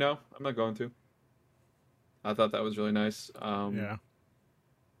she's like, no, I'm not going to. I thought that was really nice. And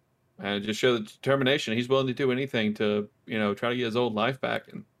it just showed the determination. He's willing to do anything to, try to get his old life back,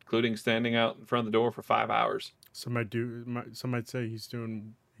 including standing out in front of the door for 5 hours. Some might say he's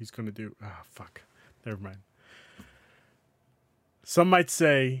going to do. Fuck. Never mind. Some might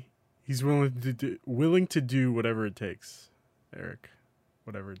say he's willing to do whatever it takes, Eric.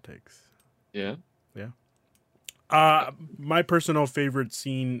 Whatever it takes. Yeah. My personal favorite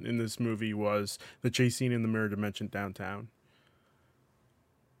scene in this movie was the chase scene in the mirror dimension downtown.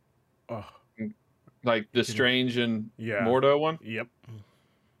 Oh. Like the Strange and Mordo one? Yep.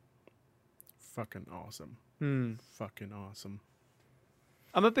 Fucking awesome. Fucking awesome.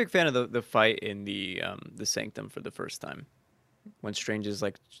 I'm a big fan of the fight in the Sanctum for the first time, when Strange is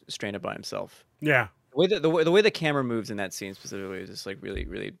like stranded by himself. Yeah. The way the camera moves in that scene specifically is just like really,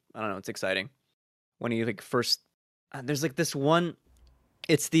 really, I don't know, it's exciting. When he like first, there's like this one,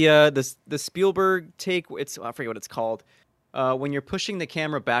 it's the Spielberg take. It's I forget what it's called. When you're pushing the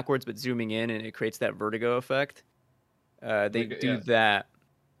camera backwards but zooming in, and it creates that vertigo effect. They do that.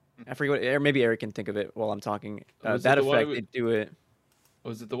 I forget what, or maybe Eric can think of it while I'm talking. That effect, they do it.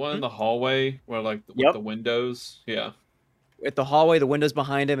 Was it the one in the hallway where like with the windows? Yeah. At the hallway, the windows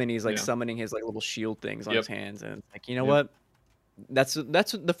behind him, and he's like summoning his like little shield things on his hands, and it's like, you know what? That's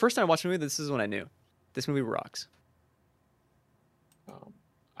the first time I watched the movie. This is when I knew this movie rocks.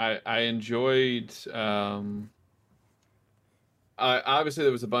 I enjoyed. Obviously,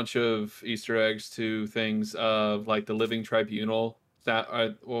 there was a bunch of Easter eggs to things of like the Living Tribunal.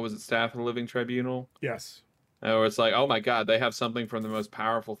 What was it? Staff of the Living Tribunal. Yes. Where it's like, oh my God, they have something from the most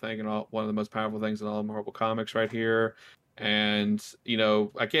powerful thing and one of the most powerful things in all of Marvel Comics right here. And, you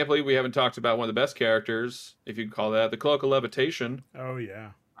know, I can't believe we haven't talked about one of the best characters, if you can call that, the Cloak of Levitation. Oh,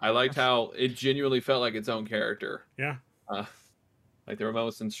 yeah. I liked how it genuinely felt like its own character. Yeah. Like there were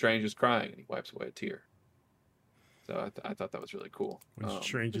moments in Strange is crying and he wipes away a tear. So I thought that was really cool. When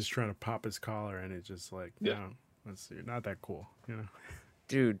Strange is trying to pop his collar and it's just like, no, you're not that cool, you know?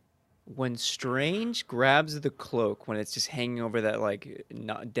 Dude, when Strange grabs the cloak, when it's just hanging over that like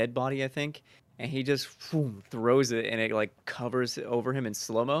dead body, I think, and he just throws it and it like covers it over him in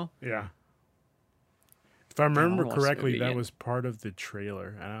slow-mo. Yeah. If I remember correctly, that was part of the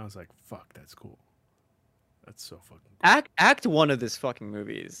trailer, and I was like, "Fuck, that's cool. That's so fucking cool." Act 1 of this fucking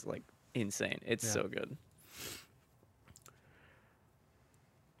movie is like insane. It's so good.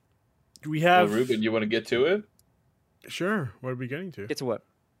 Do we have Ruben? You want to get to it? Sure. What are we getting to? Get to what?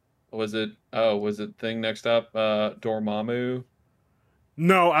 Was it thing next up? Dormammu.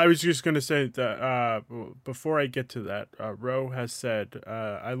 No, I was just gonna say that before I get to that, Ro has said,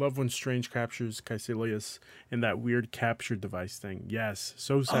 "I love when Strange captures Caecilius in that weird capture device thing. Yes,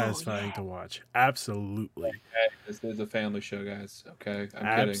 so satisfying to watch. Absolutely. Okay. This is a family show, guys. Okay, I'm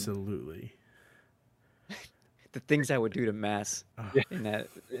absolutely. Kidding. The things I would do to Mass in that.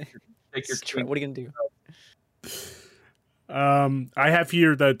 Take your what are you gonna do? I have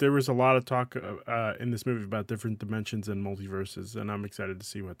here that there was a lot of talk in this movie about different dimensions and multiverses, and I'm excited to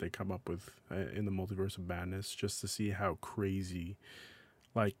see what they come up with in the Multiverse of Madness, just to see how crazy,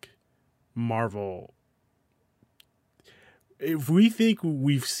 like, Marvel. If we think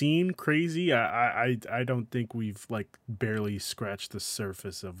we've seen crazy, I don't think we've like barely scratched the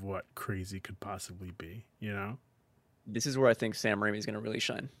surface of what crazy could possibly be. You know, this is where I think Sam Raimi is going to really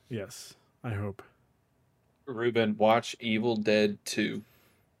shine. Yes, I hope. Ruben, watch Evil Dead 2.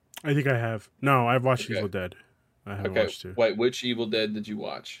 I think I have. No, I've watched Evil Dead. I haven't watched 2. Wait, which Evil Dead did you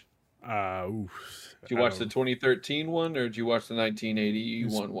watch? Did you watch the 2013 one, or did you watch the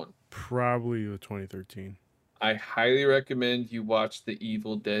 1981 one? Probably the 2013. I highly recommend you watch the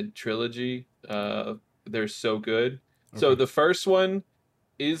Evil Dead trilogy. They're so good. Okay. So the first one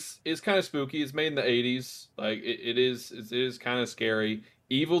is kind of spooky. It's made in the 80s. Like it is kind of scary.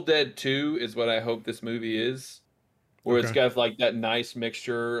 Evil Dead 2 is what I hope this movie is, where it's got like that nice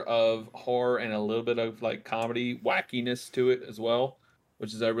mixture of horror and a little bit of like comedy wackiness to it as well,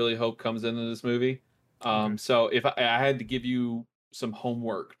 which is I really hope comes into this movie. So if I had to give you some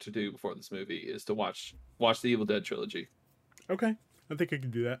homework to do before this movie, is to watch the Evil Dead trilogy. Okay, I think I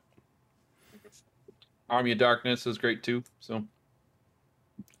can do that. Army of Darkness is great too. So,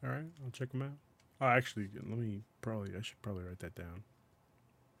 all right, I'll check them out. Oh, actually, I should probably write that down.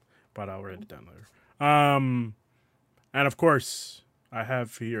 But I'll write it down later. And of course, I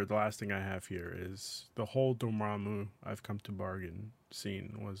have here, the last thing I have here is the whole Dormammu I've come to bargain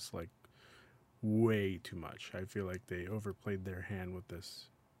scene was like way too much. I feel like they overplayed their hand with this.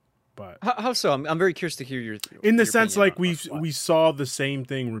 But how so? I'm very curious to hear your in the sense like we saw the same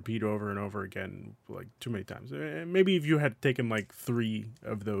thing repeat over and over again like too many times. Maybe if you had taken like 3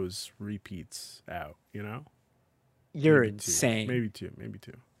 of those repeats out, you know? You're maybe insane. 2. Maybe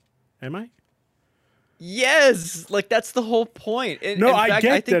 2. Am I? Yes, like that's the whole point. I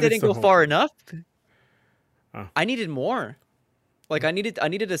think they didn't go far enough. I needed more. Like I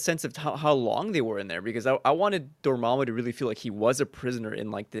needed a sense of how long they were in there, because I wanted Dormammu to really feel like he was a prisoner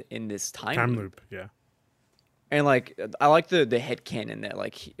in this time loop. Yeah. And like I like the headcanon that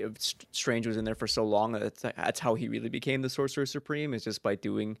like Strange was in there for so long that's how he really became the Sorcerer Supreme, is just by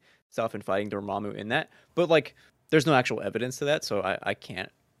doing stuff and fighting Dormammu in that. But like there's no actual evidence to that, so I can't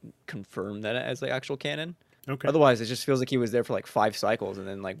confirm that as like actual canon. Okay. Otherwise, it just feels like he was there for like 5 cycles and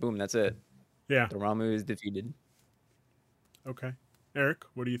then like boom, that's it. Yeah. Dormammu is defeated. Okay. Eric,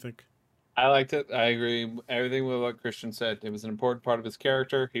 what do you think? I liked it. I agree everything with what Christian said. It was an important part of his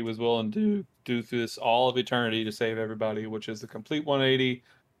character. He was willing to do through this all of eternity to save everybody, which is a complete 180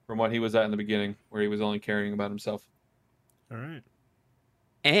 from what he was at in the beginning, where he was only caring about himself. All right.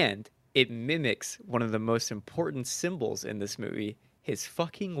 And it mimics one of the most important symbols in this movie, his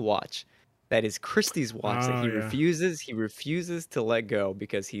fucking watch. That is Christie's watch that Oh, yeah. he refuses to let go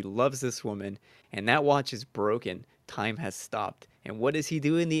because he loves this woman, and that watch is broken. Time has stopped. And what does he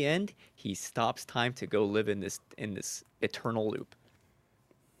do in the end? He stops time to go live in this eternal loop.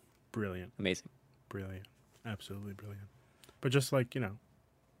 Brilliant. Amazing. Brilliant. Absolutely brilliant. But just like,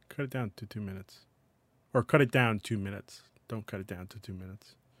 cut it down to 2 minutes. Or cut it down 2 minutes. Don't cut it down to 2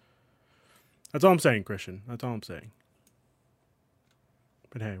 minutes. That's all I'm saying, Christian. That's all I'm saying.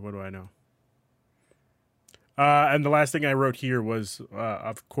 But hey, what do I know? And the last thing I wrote here was,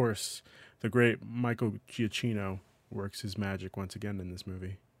 of course, the great Michael Giacchino works his magic once again in this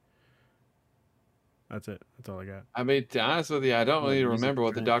movie. That's it. That's all I got. I mean, to be honest with you, I don't really music remember what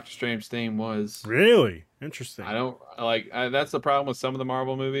the print. Doctor Strange theme was. Really? Interesting. I don't that's the problem with some of the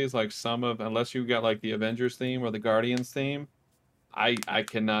Marvel movies. Like unless you got like the Avengers theme or the Guardians theme, I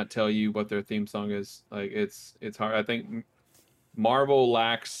cannot tell you what their theme song is. Like it's hard. I think Marvel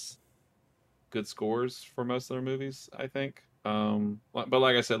lacks good scores for most of their movies, I think. But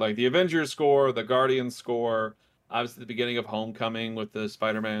like I said, like the Avengers score, the Guardians score, obviously the beginning of Homecoming with the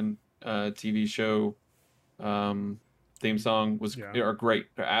Spider-Man TV show theme song are great.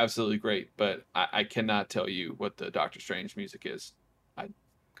 They're absolutely great. But I cannot tell you what the Doctor Strange music is. I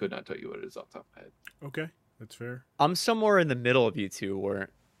could not tell you what it is off the top of my head. Okay, that's fair. I'm somewhere in the middle of you two where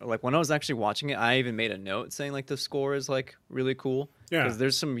like when I was actually watching it, I even made a note saying like the score is like really cool. Yeah. Because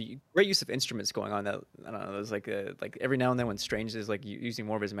there's some great use of instruments going on that I don't know. There's like every now and then when Strange is like using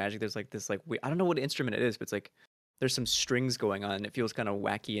more of his magic, there's like this like I don't know what instrument it is, but it's like there's some strings going on and it feels kind of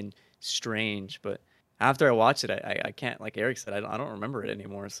wacky and strange. But after I watched it, I can't, like Eric said, I don't remember it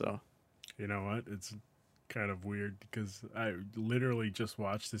anymore. So you know what? It's kind of weird because I literally just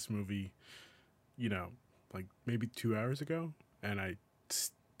watched this movie, like maybe 2 hours ago, and I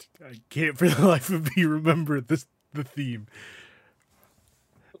can't for the life of me remember the theme.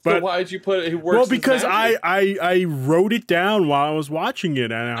 But so why did you put it? Well, because I wrote it down while I was watching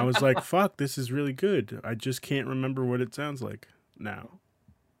it, and I was like, "Fuck, this is really good." I just can't remember what it sounds like now.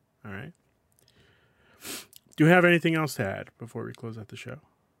 All right. Do you have anything else to add before we close out the show?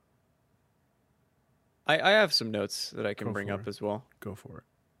 I have some notes that I can bring up as well. Go for it.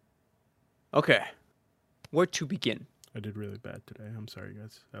 Okay. Where to begin? I did really bad today. I'm sorry,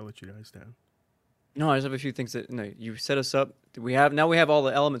 guys. I let you guys down. No, I just have a few things that you set us up. We have all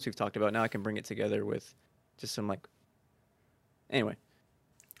the elements we've talked about. Now I can bring it together with just some like. Anyway.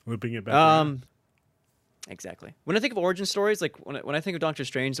 Looping it back around. Exactly. When I think of origin stories, like when I think of Doctor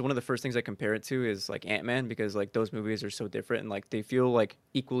Strange, one of the first things I compare it to is like Ant-Man because like those movies are so different and like they feel like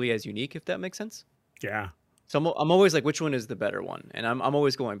equally as unique, if that makes sense. Yeah. So I'm always like, which one is the better one? And I'm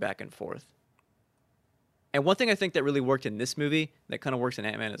always going back and forth. And one thing I think that really worked in this movie, that kind of works in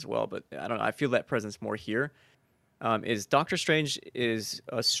Ant-Man as well, but I don't know, I feel that presence more here, is Doctor Strange is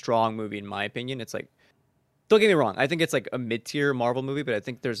a strong movie in my opinion. It's like, don't get me wrong, I think it's like a mid-tier Marvel movie, but I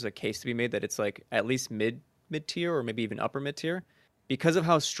think there's a case to be made that it's like at least mid-tier or maybe even upper mid-tier because of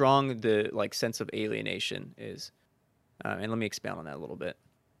how strong the like sense of alienation is. And let me expound on that a little bit.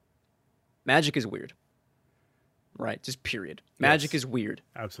 Magic is weird. Right, just period. Magic is weird.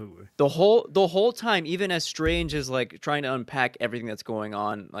 Absolutely. The whole time, even as Strange is like trying to unpack everything that's going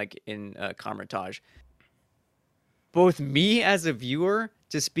on, like in Kamar-Taj, both me as a viewer,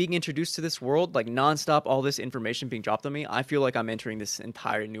 just being introduced to this world, like nonstop, all this information being dropped on me, I feel like I'm entering this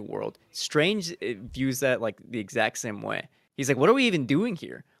entire new world. Strange views that like the exact same way. He's like, "What are we even doing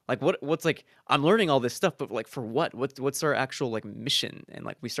here? Like, what's like? I'm learning all this stuff, but like for what? What's our actual like mission?" And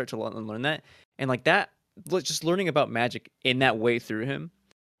like we start to learn that, and like that. Just learning about magic in that way through him,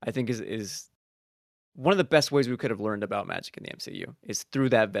 I think is one of the best ways we could have learned about magic in the MCU is through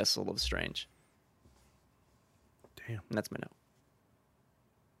that vessel of Strange. Damn. And that's my note.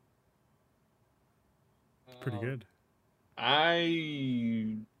 Pretty good.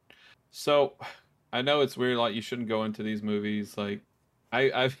 So I know it's weird, like you shouldn't go into these movies. Like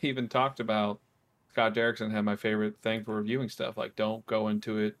I've even talked about Scott Derrickson had my favorite thing for reviewing stuff. Like don't go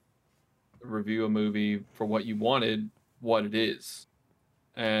into it. Review a movie for what you wanted, what it is,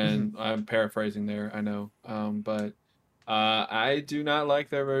 and I'm paraphrasing there, I know, but I do not like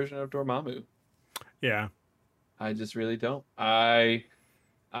their version of Dormammu. Yeah, I just really don't. I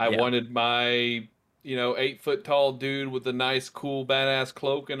wanted my 8-foot tall dude with a nice, cool, badass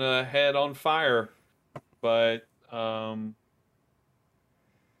cloak and a head on fire, but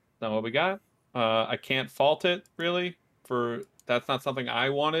not what we got. I can't fault it really. That's not something I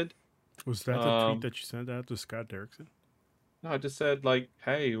wanted. Was that the tweet that you sent out to Scott Derrickson? No, I just said like,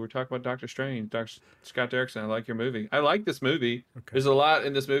 hey, we're talking about Doctor Strange, Doctor Scott Derrickson. I like your movie. I like this movie. Okay. There's a lot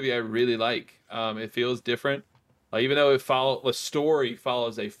in this movie I really like. It feels different. Like even though the story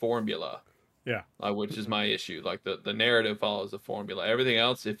follows a formula. Yeah. Which is my issue. Like the narrative follows a formula. Everything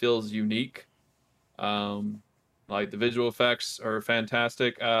else, it feels unique. Like the visual effects are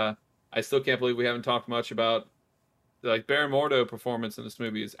fantastic. I still can't believe we haven't talked much about like Baron Mordo performance in this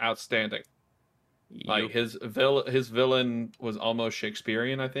movie is outstanding. Like his villain was almost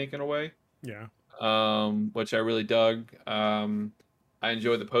Shakespearean, I think, in a way. Yeah. Which I really dug. I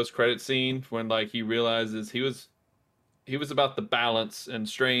enjoyed the post-credit scene when like he realizes he was about the balance and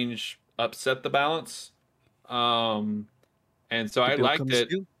Strange upset the balance. And so I liked it.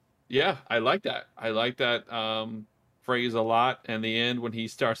 Yeah, I like that. I like that phrase a lot. And the end when he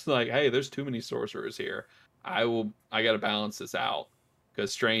starts like, hey, there's too many sorcerers here. I got to balance this out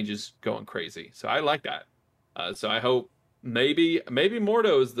because Strange is going crazy. So I like that. So I hope maybe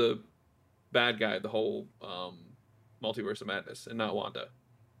Mordo is the bad guy of the whole Multiverse of Madness and not Wanda.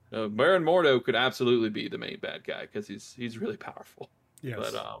 Baron Mordo could absolutely be the main bad guy because he's really powerful. Yes.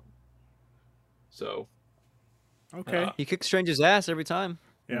 But so okay. He kicks Strange's ass every time.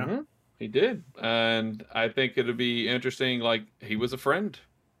 Yeah. Mm-hmm. He did, and I think it'd be interesting. Like he was a friend.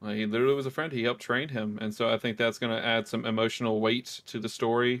 He literally was a friend. He helped train him, and so I think that's going to add some emotional weight to the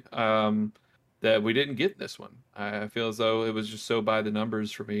story that we didn't get in this one. I feel as though it was just so by the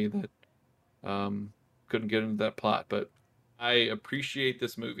numbers for me that couldn't get into that plot. But I appreciate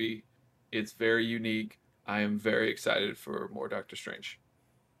this movie. It's very unique. I am very excited for more Doctor Strange.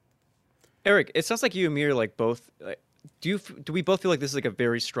 Eric, it sounds like you and me are like both. Like, do we both feel like this is like a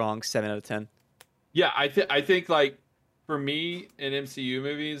very strong 7 out of 10? Yeah, I think like for me in MCU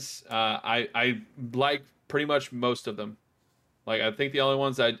movies, I like pretty much most of them. Like I think the only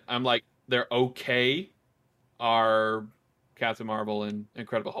ones I'm like they're okay are Captain Marvel and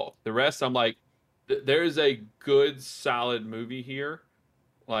Incredible Hulk. The rest I'm like there is a good solid movie here.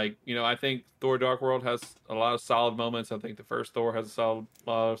 Like, you know, I think Thor Dark World has a lot of solid moments. I think the first Thor has a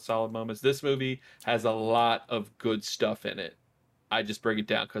lot of solid moments. This movie has a lot of good stuff in it. I just bring it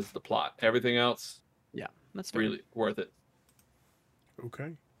down because of the plot. Everything else, yeah, that's fair. Really worth it.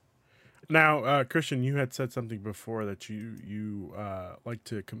 Okay. Now, Christian, you had said something before that you like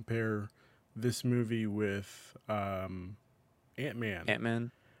to compare this movie with Ant-Man.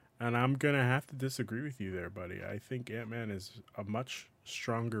 Ant-Man. And I'm going to have to disagree with you there, buddy. I think Ant-Man is a much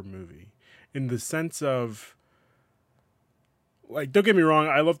stronger movie in the sense of, like, don't get me wrong,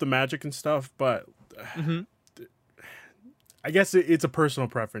 I love the magic and stuff, but I guess it's a personal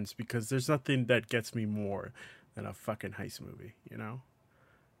preference because there's nothing that gets me more than a fucking heist movie, you know?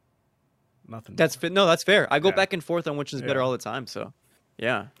 Nothing. That's fair. I go back and forth on which is better all the time, so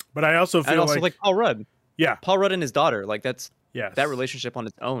yeah. But I also feel like Paul Rudd. Yeah. Paul Rudd and his daughter, like that's yes. That relationship on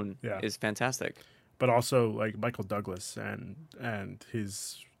its own is fantastic. But also like Michael Douglas and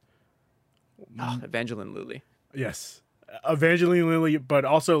his Evangeline Lilly. Yes. Evangeline Lilly, but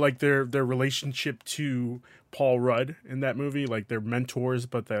also like their relationship to Paul Rudd in that movie, like they're mentors,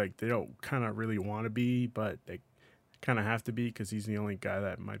 but they don't kind of really want to be, but they kind of have to be because he's the only guy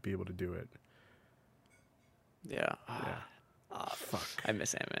that might be able to do it. Yeah. Fuck. I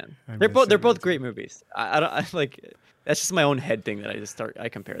miss Ant-Man. They're both great movies. I like that's just my own head thing that I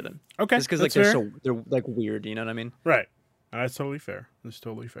compare them. Okay. Just because like they're like weird, you know what I mean? Right. That's totally fair. That's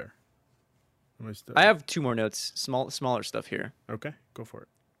totally fair. I have two more notes, smaller stuff here. Okay, go for it.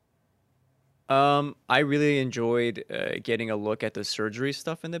 I really enjoyed getting a look at the surgery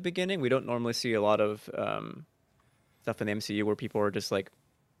stuff in the beginning. We don't normally see a lot of stuff in the MCU where people are just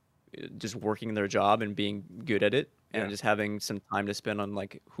just working their job and being good at it, and just having some time to spend on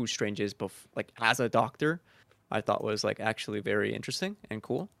like who Strange is, like as a doctor. I thought was like actually very interesting and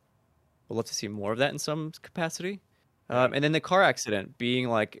cool. We'll love to see more of that in some capacity. And then the car accident being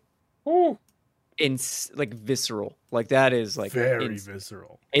like, like visceral, like that is like very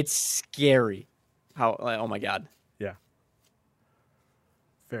visceral. It's scary. How? Like, oh my god. Yeah.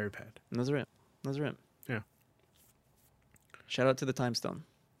 Very bad. And those are it. Yeah. Shout out to the Time Stone.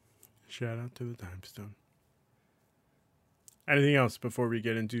 Shout out to the Time Stone. Anything else before we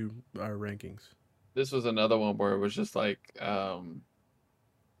get into our rankings? This was another one where it was just like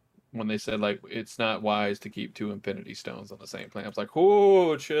when they said like it's not wise to keep two Infinity Stones on the same planet. I was like,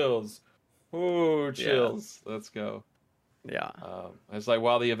 oh, chills. Oh, chills. Yeah. Let's go. Yeah. It's like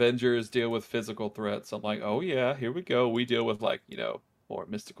while the Avengers deal with physical threats, I'm like, oh yeah, here we go. We deal with like, you know, more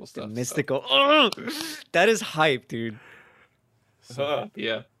mystical stuff. Mystical. Oh, that is hype, dude.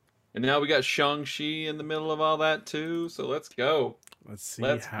 Yeah. And now we got Shang-Chi in the middle of all that too. So let's go. Let's see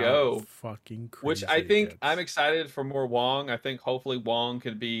Let's how go. fucking crazy. Which I think I'm gets. excited for more Wong. I think hopefully Wong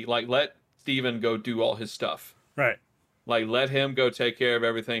could be like, let Steven go do all his stuff. Right. Like, let him go take care of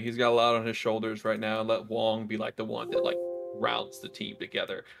everything. He's got a lot on his shoulders right now. And let Wong be like the one that like rounds the team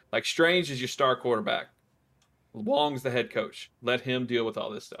together. Like, Strange is your star quarterback. Wong's the head coach. Let him deal with all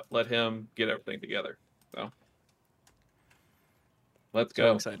this stuff. Let him get everything together. So, let's So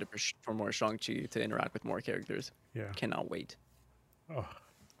go. excited for more Shang-Chi to interact with more characters. Yeah. Cannot wait. Oh,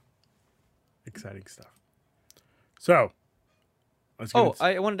 exciting stuff. So, let's get Oh, into-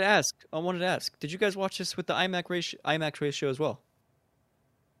 I wanted to ask. Did you guys watch this with the IMAX ratio as well?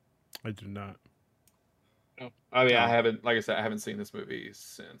 I did not. I mean, Oh. I haven't, like I said, I haven't seen this movie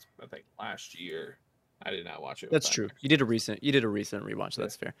since I think last year. I did not watch it. That's with true. IMAX. You did a recent rewatch, so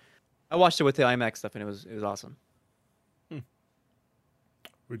that's fair. I watched it with the IMAX stuff, and it was awesome.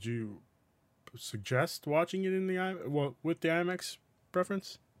 Would you suggest watching it in with the IMAX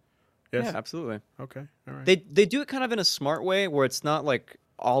preference? Yes. Yeah, absolutely. Okay. All right. They do it kind of in a smart way where it's not like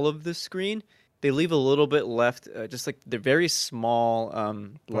all of the screen. They leave a little bit left, just like the very small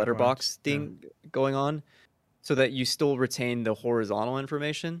letterbox lines, thing going on, so that you still retain the horizontal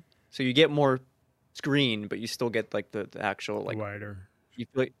information. So you get more screen, but you still get like the actual like Wider. you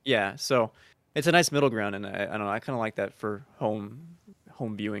feel like, yeah. So it's a nice middle ground, and I don't know. I kind of like that for home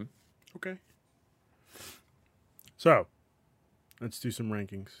viewing. Okay. So, let's do some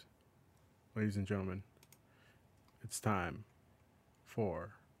rankings. Ladies and gentlemen, it's time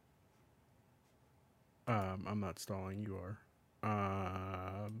for I'm not stalling, you are.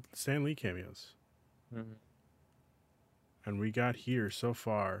 Stan Lee cameos. Mm-hmm. And we got here so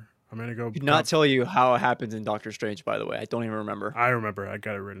far. I'm gonna go Could not tell you how it happens in Doctor Strange, by the way. I don't even remember. I remember, I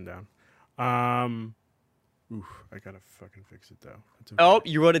got it written down. I gotta fucking fix it though. It's okay. Oh,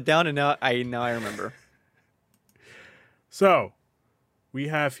 you wrote it down, and now I remember. So, we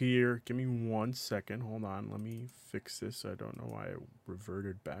have here, give me 1 second. Hold on. Let me fix this. I don't know why it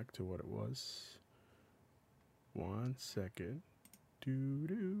reverted back to what it was. 1 second.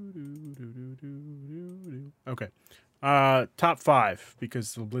 Okay. Top 5,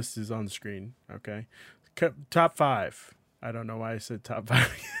 because the list is on the screen. Okay. Top 5. I don't know why I said top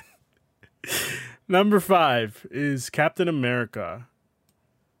 5. Number 5 is Captain America.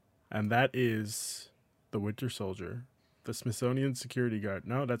 And that is the Winter Soldier. The Smithsonian security guard.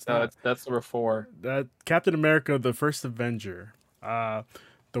 No, that's not. That's number 4. That Captain America, the First Avenger. The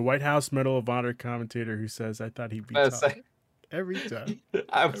White House Medal of Honor commentator who says, "I thought he'd be top every time."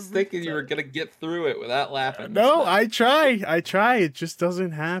 I was thinking you were gonna get through it without laughing. No, I try. It just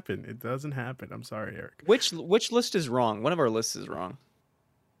doesn't happen. It doesn't happen. I'm sorry, Eric. Which list is wrong? One of our lists is wrong.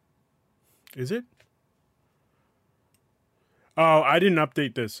 Is it? Oh, I didn't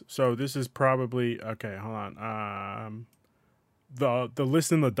update this, so this is probably okay. Hold on. The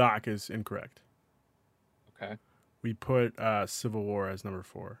list in the doc is incorrect. Okay. We put Civil War as number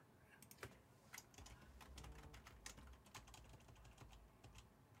 4.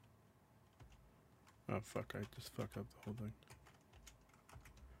 Oh fuck! I just fucked up the whole thing.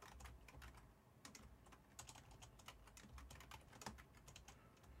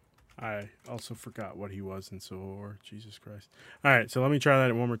 I also forgot what he was in Civil War. Jesus Christ! All right, so let me try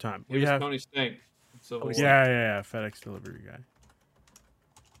that one more time. We have Tony Stank. Yeah, FedEx delivery guy.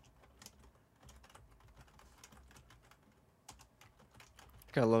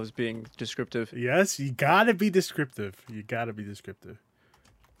 Guy loves being descriptive. Yes, you gotta be descriptive.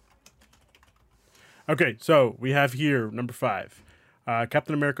 Okay, so we have here number 5,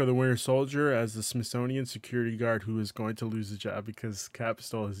 Captain America: The Winter Soldier as the Smithsonian security guard who is going to lose his job because Cap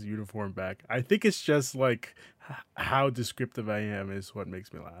stole his uniform back. I think it's just like how descriptive I am is what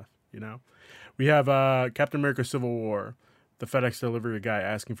makes me laugh. You know, we have Captain America: Civil War, the FedEx delivery guy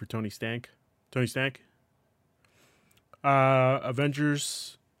asking for Tony Stank.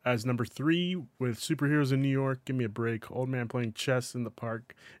 Avengers as number 3 with superheroes in New York. Give me a break. Old man playing chess in the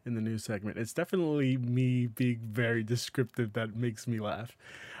park in the news segment. It's definitely me being very descriptive that makes me laugh.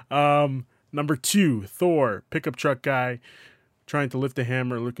 Number 2, Thor, pickup truck guy trying to lift a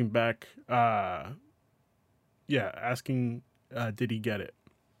hammer, looking back. Asking, did he get it?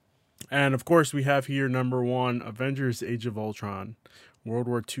 And of course, we have here number 1, Avengers: Age of Ultron, World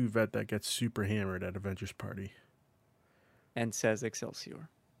War II vet that gets super hammered at Avengers party. And says Excelsior.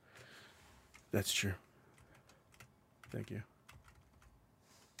 That's true. Thank you.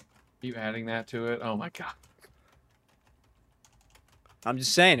 You adding that to it? Oh my god. I'm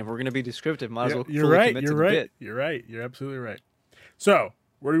just saying, if we're gonna be descriptive, might as well. You're right. You're right. You're right. You're absolutely right. So,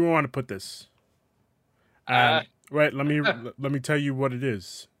 where do we want to put this? Wait. Let me tell you what it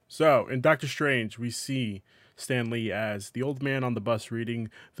is. So, in Doctor Strange, we see Stan Lee as the old man on the bus reading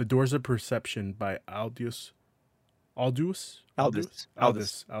The Doors of Perception by Aldous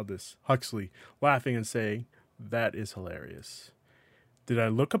Huxley, laughing and saying, "That is hilarious." Did I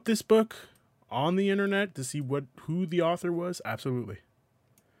look up this book on the internet to see who the author was? Absolutely.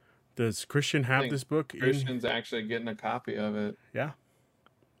 Does Christian have this book? Christian's actually getting a copy of it. Yeah.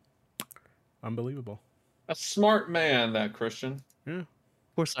 Unbelievable. A smart man, that Christian. Yeah.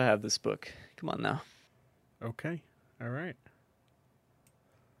 Of course I have this book. Come on now. Okay. All right.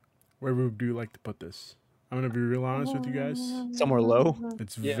 Where would you like to put this? I'm going to be real honest with you guys. Somewhere low?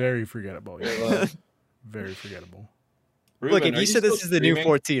 It's very forgettable. Yeah. Very forgettable. Ruben, look, if you said this is the new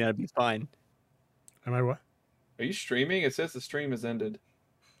 14, I'd be fine. Am I what? Are you streaming? It says the stream has ended.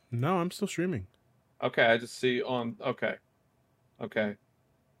 No, I'm still streaming. Okay, I just see on... Okay.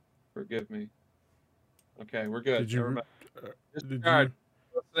 Forgive me. Okay, we're good.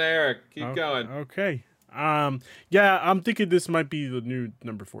 Eric, keep going. Okay. Yeah, I'm thinking this might be the new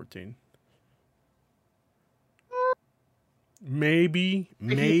number 14. Maybe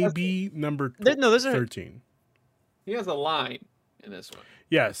number 13. He has a line in this one.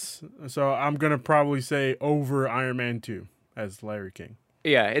 Yes. So I'm going to probably say over Iron Man 2 as Larry King.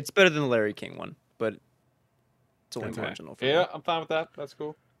 Yeah, it's better than the Larry King one, but it's only marginal. Yeah, I'm fine with that. That's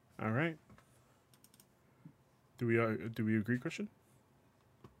cool. All right. Do we agree, Christian?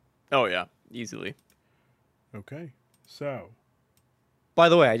 Oh yeah, easily. Okay. So, by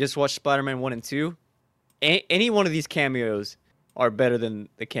the way, I just watched Spider-Man 1 and 2. Any one of these cameos are better than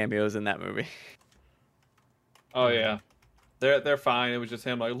the cameos in that movie. Oh yeah. They're fine. It was just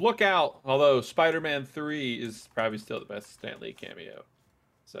him like, look out. Although Spider-Man 3 is probably still the best Stan Lee cameo.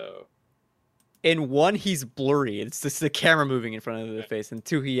 So in 1, he's blurry. It's just the camera moving in front of the face. And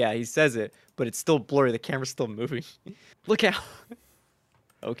 2, he says it, but it's still blurry. The camera's still moving. Look out.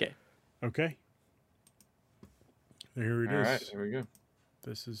 Okay. Okay. Here it is. All right, there we go.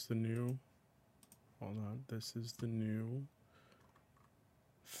 This is the new... Hold on. This is the new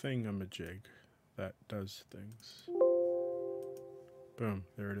thingamajig that does things. Boom.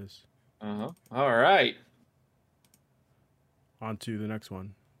 There it is. Uh-huh. All right. On to the next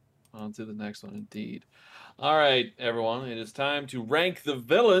one. On to the next one, indeed. All right, everyone. It is time to rank the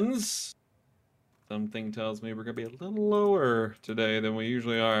villains. Something tells me we're going to be a little lower today than we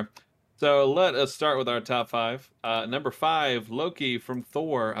usually are. So let us start with our top 5. Number 5, Loki from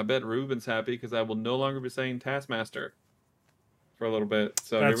Thor. I bet Ruben's happy because I will no longer be saying Taskmaster for a little bit.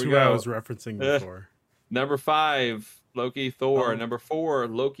 So that's here we who go. I was referencing before. Number 5, Loki, Thor. Number 4,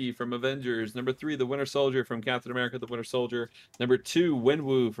 Loki from Avengers. Number 3, the Winter Soldier from Captain America, the Winter Soldier. Number 2,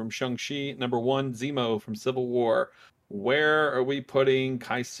 Wenwu from Shang-Chi. Number 1, Zemo from Civil War. Where are we putting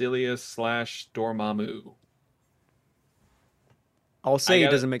Caecilius / Dormammu? I'll say it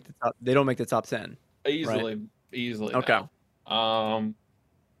doesn't make the top. They don't make the top 10. Easily, right? Easily. Okay. No.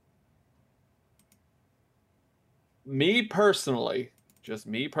 Me personally, just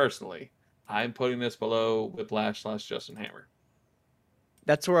me personally, I'm putting this below Whiplash / Justin Hammer.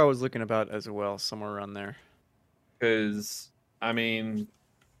 That's where I was looking about as well, somewhere around there. Because, I mean,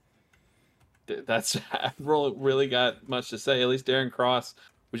 that's I really got much to say. At least Darren Cross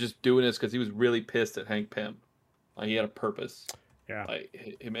was just doing this because he was really pissed at Hank Pym. Like, he had a purpose. Yeah.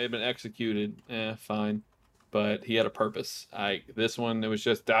 Like, he may have been executed. Fine. But he had a purpose. This one, it was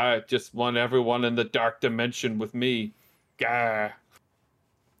just, I just want everyone in the dark dimension with me. Gah.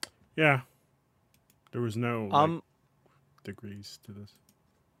 Yeah. There was no degrees to this.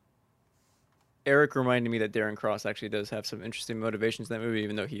 Eric reminded me that Darren Cross actually does have some interesting motivations in that movie,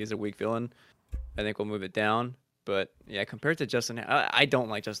 even though he is a weak villain. I think we'll move it down. But yeah, compared to Justin, I don't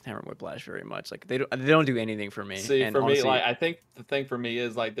like Justin Hammer and Whiplash very much. Like they don't do anything for me. See, and for honestly, me, like I think the thing for me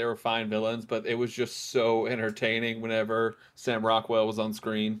is like they were fine villains, but it was just so entertaining whenever Sam Rockwell was on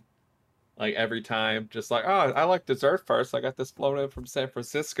screen. Like every time, just like, oh, I like dessert first. I got this flown in from San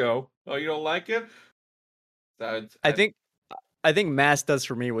Francisco. Oh, you don't like it? So I think Mass does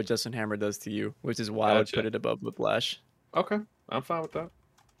for me what Justin Hammer does to you, which is why I would put it above Whiplash. Okay, I'm fine with that.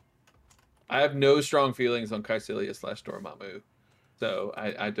 I have no strong feelings on Caecilius / Dormammu, so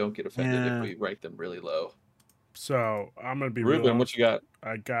I don't get offended if we rank them really low. So I'm gonna be Ruben, what you got?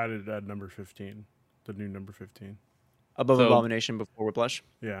 I got it at number 15, the new number 15. Above Abomination, before Whiplash.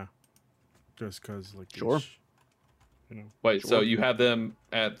 Yeah, just because like sure. You know. Wait, sure. So you have them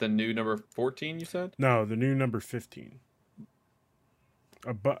at the new number 14? You said? No, the new number 15.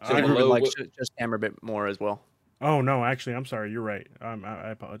 So I would like just Hammer a bit more as well. Oh, no, actually, I'm sorry. You're right. I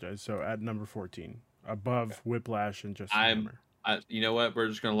apologize. So at number 14, above Whiplash and just Hammer. You know what? We're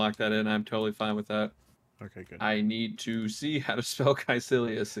just going to lock that in. I'm totally fine with that. Okay, good. I need to see how to spell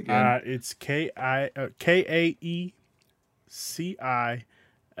Caecilius again. It's Kaecilius.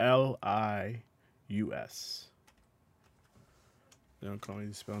 They don't call me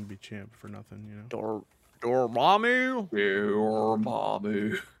the spelling bee champ for nothing, you know. Dormammu. Your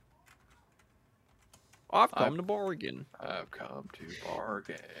mommy. I've come to bargain. I've come to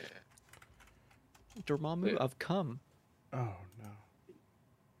bargain. Dormammu, I've come. Oh no,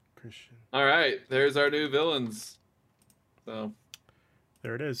 Christian. All right, there's our new villains. So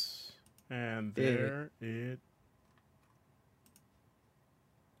There it is, and there it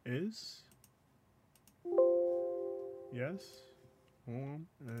is. Yes.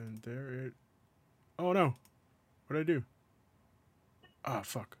 And there it. Oh no! What did I do? Ah,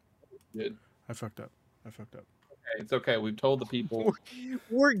 fuck! good. I fucked up. Okay, it's okay. We've told the people.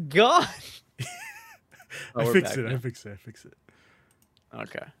 We're gone. I we're fixed back it. now. I fixed it.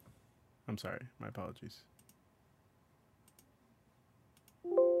 Okay. I'm sorry. My apologies.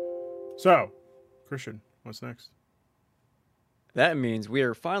 So, Christian, what's next? That means we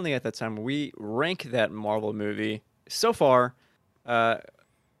are finally at that time where we rank that Marvel movie. So far, I'll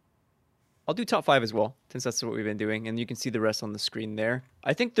do top 5 as well, since that's what we've been doing, and you can see the rest on the screen there.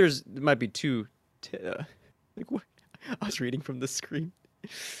 I think there might be two. Like what? I was reading from the screen.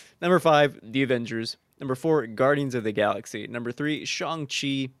 Number 5, The Avengers. Number 4, Guardians of the Galaxy. Number 3,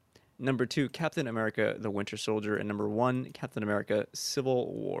 Shang-Chi. Number 2, Captain America: The Winter Soldier, and number 1, Captain America: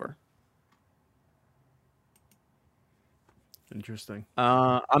 Civil War. Interesting.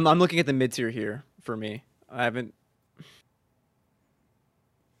 I'm looking at the mid tier here for me. I haven't.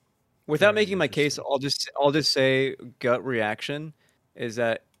 Without Very making my case, I'll just say gut reaction is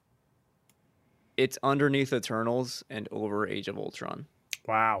that it's underneath Eternals and over Age of Ultron.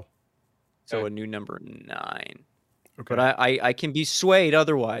 Wow. So Okay. a new number 9. Okay. But I can be swayed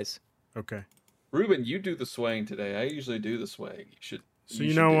otherwise. Okay. Ruben, you do the swaying today. I usually do the swaying. So you you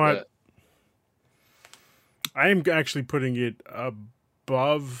should know do what? that. I am actually putting it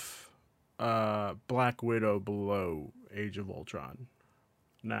above Black Widow, below Age of Ultron.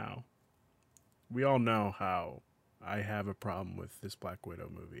 Now, we all know how I have a problem with this Black Widow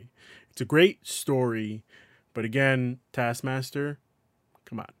movie. It's a great story, but again, Taskmaster,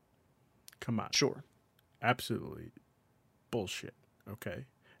 come on. Sure. Absolutely bullshit, okay?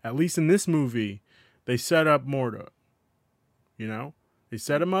 At least in this movie, they set up Mordo. You know? They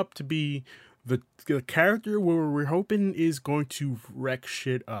set him up to be the character where we're hoping is going to wreck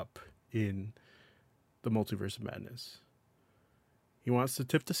shit up in the Multiverse of Madness. He wants to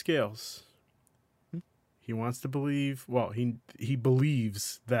tip the scales. He wants to believe, well, he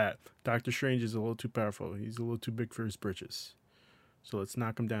believes that Doctor Strange is a little too powerful. He's a little too big for his britches. So let's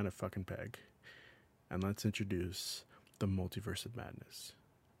knock him down a fucking peg. And let's introduce the Multiverse of Madness.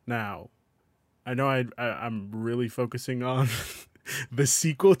 Now, I know I'm really focusing on the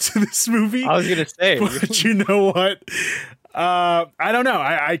sequel to this movie. I was gonna say, But you know what? I don't know.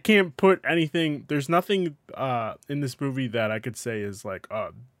 I can't put anything. There's nothing in this movie that I could say is like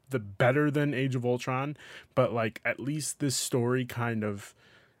the better than Age of Ultron. But like at least this story kind of.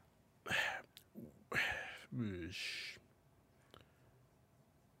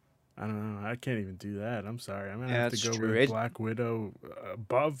 I don't know. I can't even do that. I'm sorry. I'm gonna have to go with Black Widow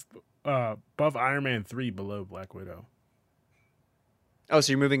above Iron Man 3, below Black Widow. Oh,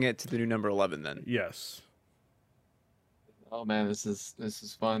 so you're moving it to the new number 11 then? Yes. Oh man, this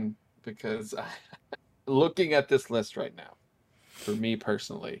is fun because looking at this list right now, for me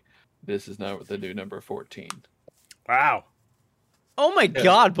personally, this is now the new number 14. Wow. Oh my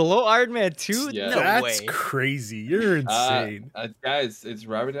God! Below Iron Man 2? Yeah. No That's way. crazy. You're insane. Guys, it's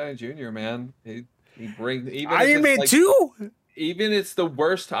Robert Downey Jr., man. He brings even Iron Man 2? Even it's the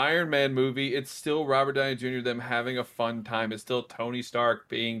worst Iron Man movie, it's still Robert Downey Jr. them having a fun time. It's still Tony Stark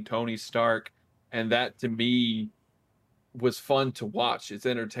being Tony Stark, and that to me was fun to watch. It's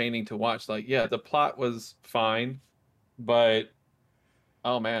entertaining to watch. Like, yeah, the plot was fine, but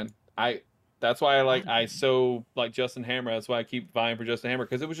oh man, that's why I so like Justin Hammer. That's why I keep vying for Justin Hammer,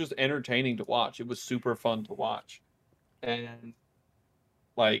 because it was just entertaining to watch. It was super fun to watch, and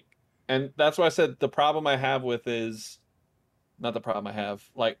that's why I said the problem I have with is not the problem I have.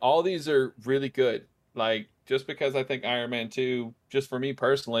 Like, all these are really good. Like, just because I think Iron Man 2, just for me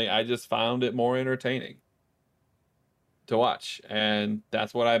personally, I just found it more entertaining to watch, and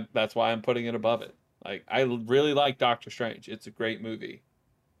that's why I'm putting it above it. Like, I really like Doctor Strange. It's a great movie.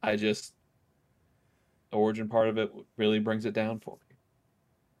 The origin part of it really brings it down for me.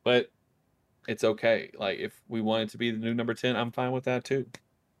 But it's okay. Like, if we want it to be the new number 10, I'm fine with that too.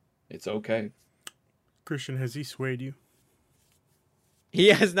 It's okay. Christian, has he swayed you? He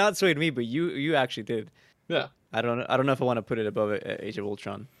has not swayed me, but you actually did. Yeah. I don't know if I want to put it above Age of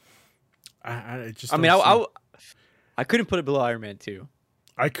Ultron. I just. I mean, don't see- I couldn't put it below Iron Man 2.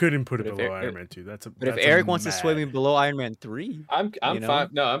 I couldn't put it But if below it- Iron Man 2. That's a. But if that's a Eric wants to sway me mad- below Iron Man 3, I'm you know? fine.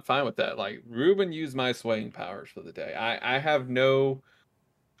 No, I'm fine with that. Like Ruben used my swaying powers for the day. I have no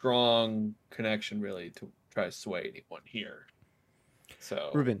strong connection really to try to sway anyone here.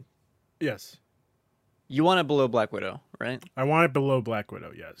 So Ruben, Yes, you want it below Black Widow, right? I want it below Black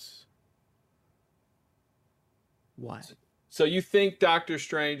Widow. Yes. Why? So you think Doctor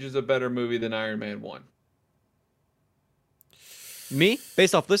Strange is a better movie than Iron Man 1? Me?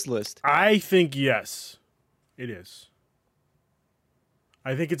 Based off this list. I think yes, it is.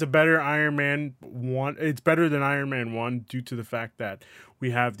 I think it's a better Iron Man 1. It's better than Iron Man 1 due to the fact that we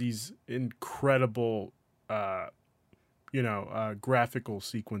have these incredible, graphical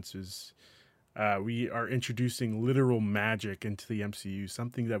sequences. We are introducing literal magic into the MCU,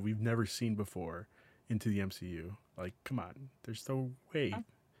 something that we've never seen before into the MCU. Like, come on, there's no way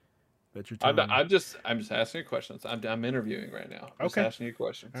that you're telling me. I'm just asking you questions. I'm interviewing right now. I'm just Okay. asking you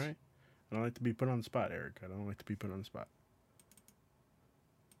questions. All right. I don't like to be put on the spot, Eric. I don't like to be put on the spot.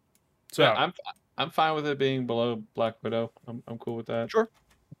 So Yeah, I'm fine with it being below Black Widow. I'm cool with that. Sure.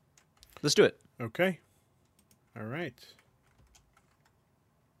 Let's do it. okay. All right.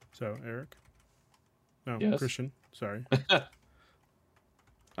 So, Eric. No, Yes. Christian. Sorry.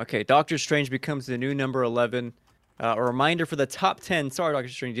 Okay, Doctor Strange becomes the new number 11. A reminder for the top 10. Sorry, Doctor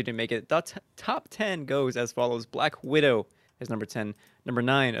Strange, you didn't make it. The top 10 goes as follows. Black Widow is number 10. Number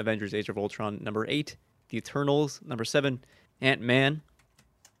 9, Avengers Age of Ultron. Number 8, The Eternals. Number 7, Ant-Man.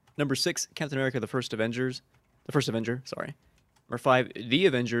 Number 6, Captain America, The First Avenger, sorry. Number 5, The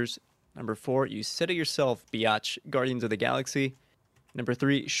Avengers. Number 4, you said it yourself, biatch, Guardians of the Galaxy. Number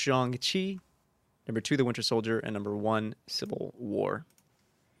 3, Shang-Chi. Number 2, The Winter Soldier. And number 1, Civil War.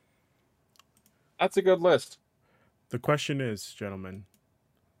 That's a good list. The question is, gentlemen,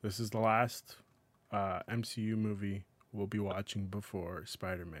 this is the last MCU movie we'll be watching before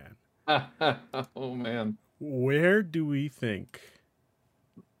Spider-Man. Oh man. Where do we think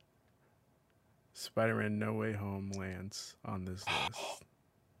Spider-Man No Way Home lands on this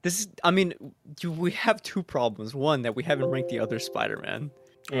list? We have two problems. One, that we haven't ranked the other Spider-Man.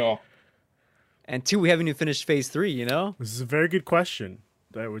 Yeah. And two, we haven't even finished phase 3, you know? This is a very good question.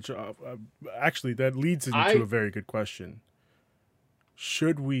 That leads into a very good question.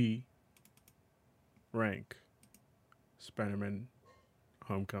 Should we rank Spider-Man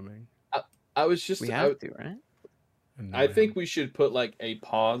Homecoming? I was just We have to, right? and No I Way think Home? we should put like a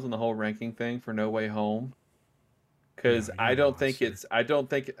pause on the whole ranking thing for No Way Home. Because No, I you're don't a think monster. I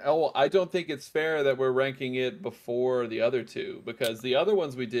don't think it's fair that we're ranking it before the other two, because the other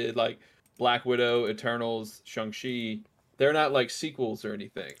ones we did, like Black Widow, Eternals, Shang-Chi, they're not like sequels or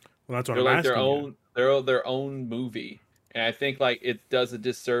anything. Well, that's what They're I'm like their asking you. own their own movie. And I think like it does a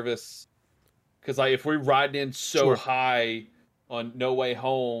disservice, because like if we're riding in so Sure. high on No Way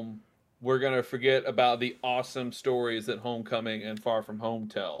Home, we're gonna forget about the awesome stories that Homecoming and Far From Home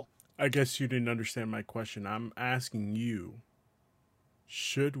tell. I guess you didn't understand my question. I'm asking you,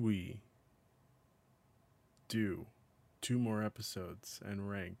 should we do 2 more episodes and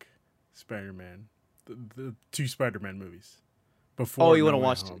rank Spider-Man, the 2 Spider-Man movies before Oh, you No wanna Way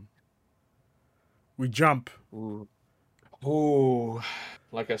watch Home? We jump. Ooh. Ooh,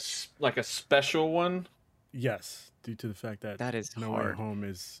 like a special one. Yes, due to the fact that That is No Way hard. Home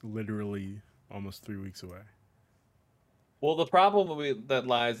is literally almost 3 weeks away. Well, the problem that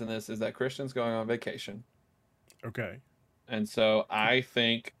lies in this is that Christian's going on vacation, Okay. and so I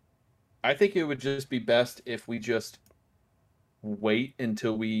think it would just be best if we just wait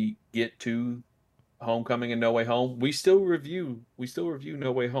until we get to Homecoming and No Way Home. We still review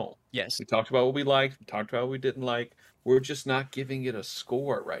No Way Home. Yes. We talked about what we liked. We talked about what we didn't like. We're just not giving it a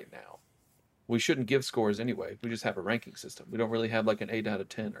score right now. We shouldn't give scores anyway. We just have a ranking system. We don't really have like an 8 out of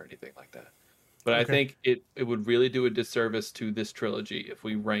 10 or anything like that. But I Okay. think it would really do a disservice to this trilogy if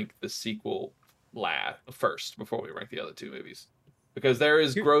we rank the sequel first before we rank the other 2 movies. Because there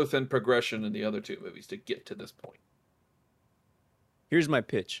is Here- growth and progression in the other 2 movies to get to this point. Here's my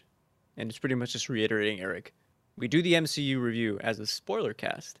pitch, and it's pretty much just reiterating Eric. We do the MCU review as a spoiler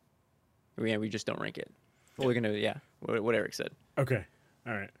cast. We just don't rank it. Well, we're gonna, what Eric said. Okay.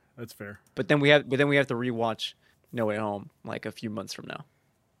 All right. That's fair. But then we have to rewatch No Way Home like a few months from now,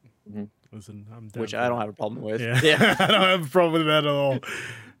 Listen, I'm down which for I don't that. have a problem with. Yeah. I don't have a problem with that at all.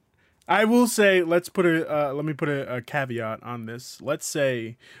 I will say, let me put a caveat on this. Let's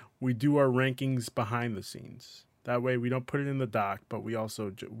say we do our rankings behind the scenes. That way we don't put it in the doc, but we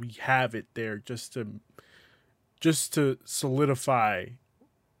also we have it there just to solidify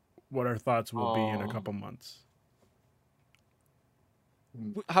what our thoughts will be in a couple months.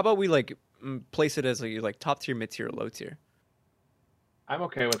 How about we like place it as like top tier, mid tier, low tier? I'm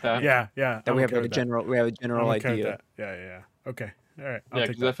okay with that. Yeah. That I'm we have okay like a with that. general, we have a general I'm okay with idea. that. Yeah. Okay. All right. Yeah,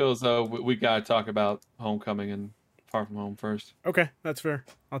 because I feel as though we got to talk about Homecoming and Far From Home first. Okay, that's fair.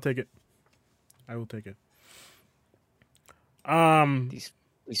 I'll take it. I will take it.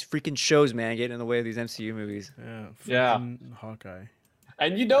 These freaking shows, man, getting in the way of these MCU movies. Yeah. Hawkeye.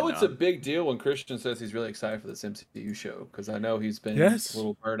 And you know it's a big deal when Christian says he's really excited for this MCU show, because I know he's been a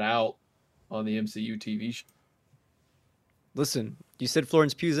little burnt out on the MCU TV show. Listen, you said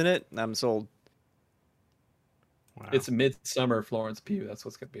Florence Pugh's in it, I'm sold. Wow. It's Midsummer Florence Pugh. That's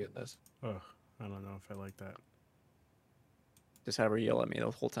what's going to be in this. Ugh, I don't know if I like that. Just have her yell at me the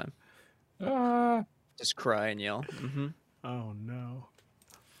whole time. Just cry and yell. Mm-hmm. Oh, no.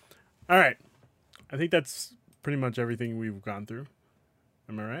 All right. I think that's pretty much everything we've gone through.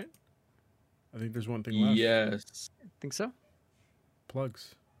 Am I right? I think there's one thing left. Yes. I think so.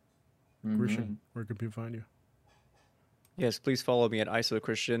 Plugs. Mm-hmm. Christian, where can people find you? Yes, please follow me at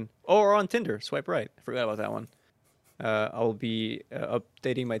ISOChristian or on Tinder. Swipe right. I forgot about that one. I'll be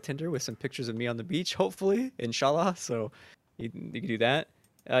updating my Tinder with some pictures of me on the beach, hopefully, inshallah. So you can do that.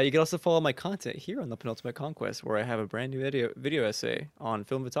 You can also follow my content here on the Penultimate Conquest, where I have a brand new video essay on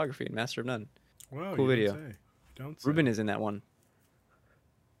film photography and Master of None. Wow, cool video. Don't say. Ruben is in that one.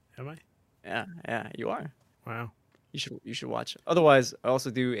 Am I? Yeah, you are. Wow. You should watch. Otherwise, I also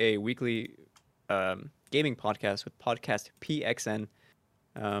do a weekly gaming podcast with Podcast PXN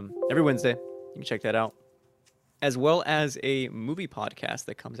every Wednesday. You can check that out. As well as a movie podcast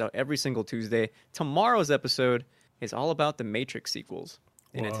that comes out every single Tuesday. Tomorrow's episode is all about the Matrix sequels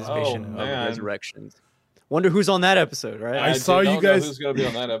in anticipation of Resurrections. Wonder who's on that episode, right? I saw you guys. Who's going to be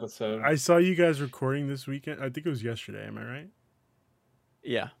on that episode? I saw you guys recording this weekend. I think it was yesterday. Am I right?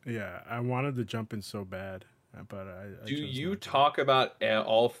 Yeah. Yeah. I wanted to jump in so bad, but I do you talk about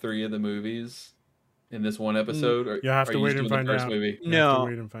all three of the movies in this one episode, or you have to wait and find out?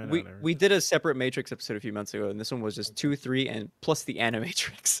 No, we did a separate Matrix episode a few months ago, and this one was just 2, 3, and plus the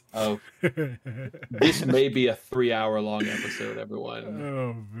Animatrix. Oh, this may be a 3-hour-long episode, everyone.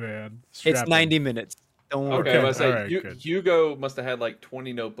 Oh man, it's 90 minutes. Don't worry. Okay, I was say Hugo must have had like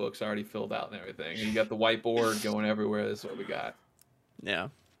 20 notebooks already filled out and everything, and you got the whiteboard going everywhere. This is what we got. Yeah.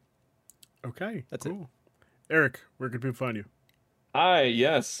 Okay, that's cool. Eric, where can people find you? Hi,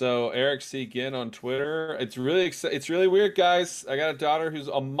 yes. So Eric C. Ginn on Twitter. It's really weird, guys. I got a daughter who's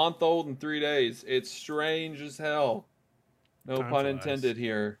a month old in 3 days. It's strange as hell. No Time pun flies. intended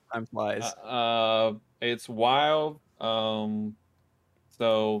here. Time flies. It's wild.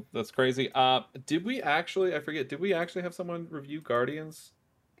 So that's crazy. Did we actually? I forget. Did we actually have someone review Guardians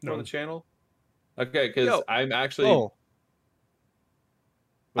on the channel? Okay, because I'm actually.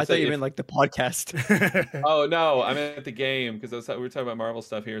 I thought you meant like the podcast. Oh no, I meant the game, because we were talking about Marvel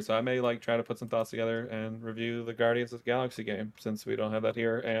stuff here. So I may like try to put some thoughts together and review the Guardians of the Galaxy game, since we don't have that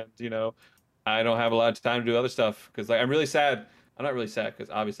here, and I don't have a lot of time to do other stuff, because like I'm really sad. I'm not really sad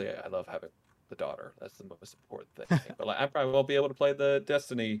because obviously I love having the daughter. That's the most important thing. But like I probably won't be able to play the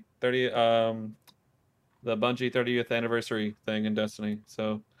Destiny the Bungie 30th anniversary thing in Destiny.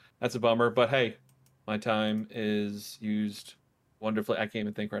 So that's a bummer. But hey, my time is used wonderfully. I can't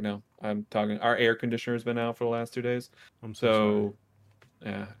even think right now. I'm talking. Our air conditioner has been out for the last 2 days. I'm so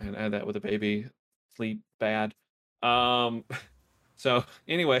sorry. Yeah, and add that with a baby, sleep bad. So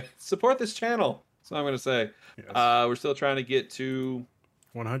anyway, support this channel. That's what I'm gonna say. Yes. We're still trying to get to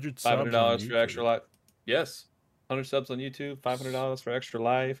 100 subs. $500 for extra life. Yes, 100 subs on YouTube, $500 for extra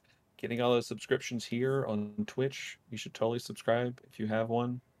life. Getting all those subscriptions here on Twitch. You should totally subscribe if you have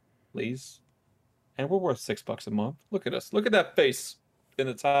one, please. And we're worth $6 a month. Look at us. Look at that face in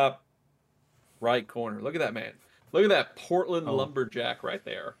the top right corner. Look at that man. Look at that Portland lumberjack right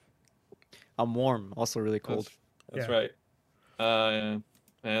there. I'm warm. Also really cold. That's right.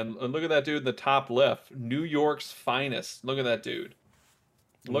 And look at that dude in the top left. New York's finest. Look at that dude.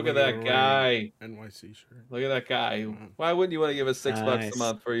 Look at that guy. NYC shirt. Look at that guy. Why wouldn't you want to give us $6 a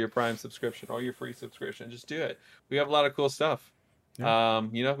month for your Prime subscription or your free subscription? Just do it. We have a lot of cool stuff. Yeah.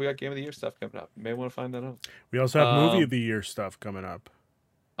 We got Game of the Year stuff coming up. You may want to find that out. We also have Movie of the Year stuff coming up.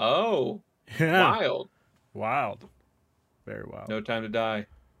 Oh, yeah. Wild. Very wild. No Time to Die.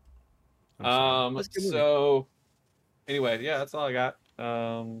 So anyway, yeah, that's all I got.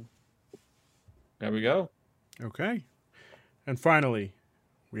 There we go. Okay. And finally,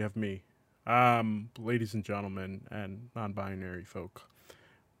 we have me. Ladies and gentlemen and non-binary folk.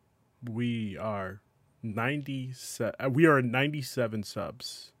 We are 97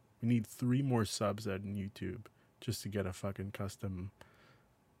 subs. We need 3 more subs on YouTube just to get a fucking custom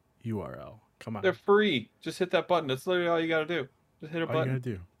URL. Come on. They're free. Just hit that button. That's literally all you gotta do. Just hit a All you button. gotta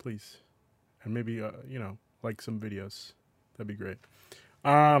do, please. And maybe, like some videos. That'd be great.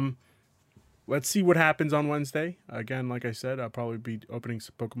 Let's see what happens on Wednesday. Again, like I said, I'll probably be opening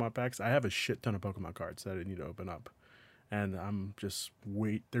some Pokemon packs. I have a shit ton of Pokemon cards that I need to open up. And I'm just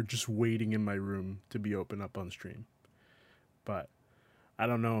they're just waiting in my room to be opened up on stream. But I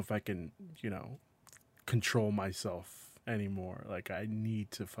don't know if I can, control myself anymore. Like, I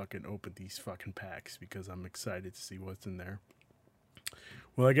need to fucking open these fucking packs because I'm excited to see what's in there.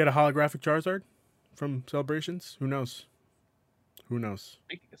 Will I get a holographic Charizard from Celebrations? Who knows? Who knows?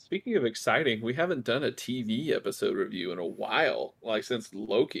 Speaking of exciting, we haven't done a TV episode review in a while, like since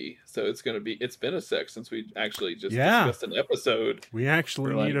Loki. So it's been a sec since we actually just discussed an episode. We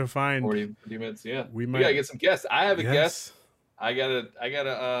actually need to find 40 minutes. Yeah, we gotta get some guests. I have a Yes. guest. I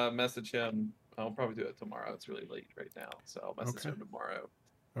gotta message him. I'll probably do it tomorrow. It's really late right now, so I'll message him tomorrow.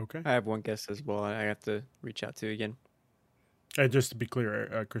 Okay. I have one guest as well. I have to reach out to again. Just to be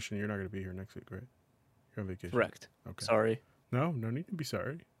clear, Christian, you're not going to be here next week, right? You're on vacation. Correct. Okay. Sorry. No need to be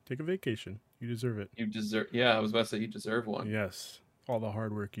sorry. Take a vacation. You deserve it. You deserve. Yeah, I was about to say you deserve one. Yes. All the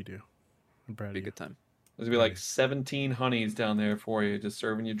hard work you do. I'm proud of Be a you. good time. There's gonna be like 17 honeys down there for you, just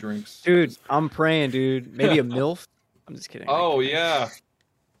serving you drinks. Dude, I'm praying, dude. Maybe a MILF? I'm just kidding. Oh yeah.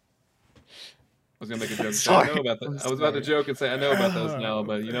 I was gonna make a joke. And say, I know about that. I was about to joke and say I know about those now,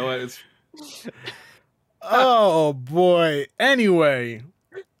 but you know what? It's Oh boy. Anyway,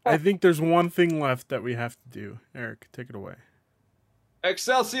 I think there's one thing left that we have to do. Eric, take it away.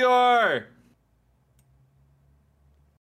 Excelsior!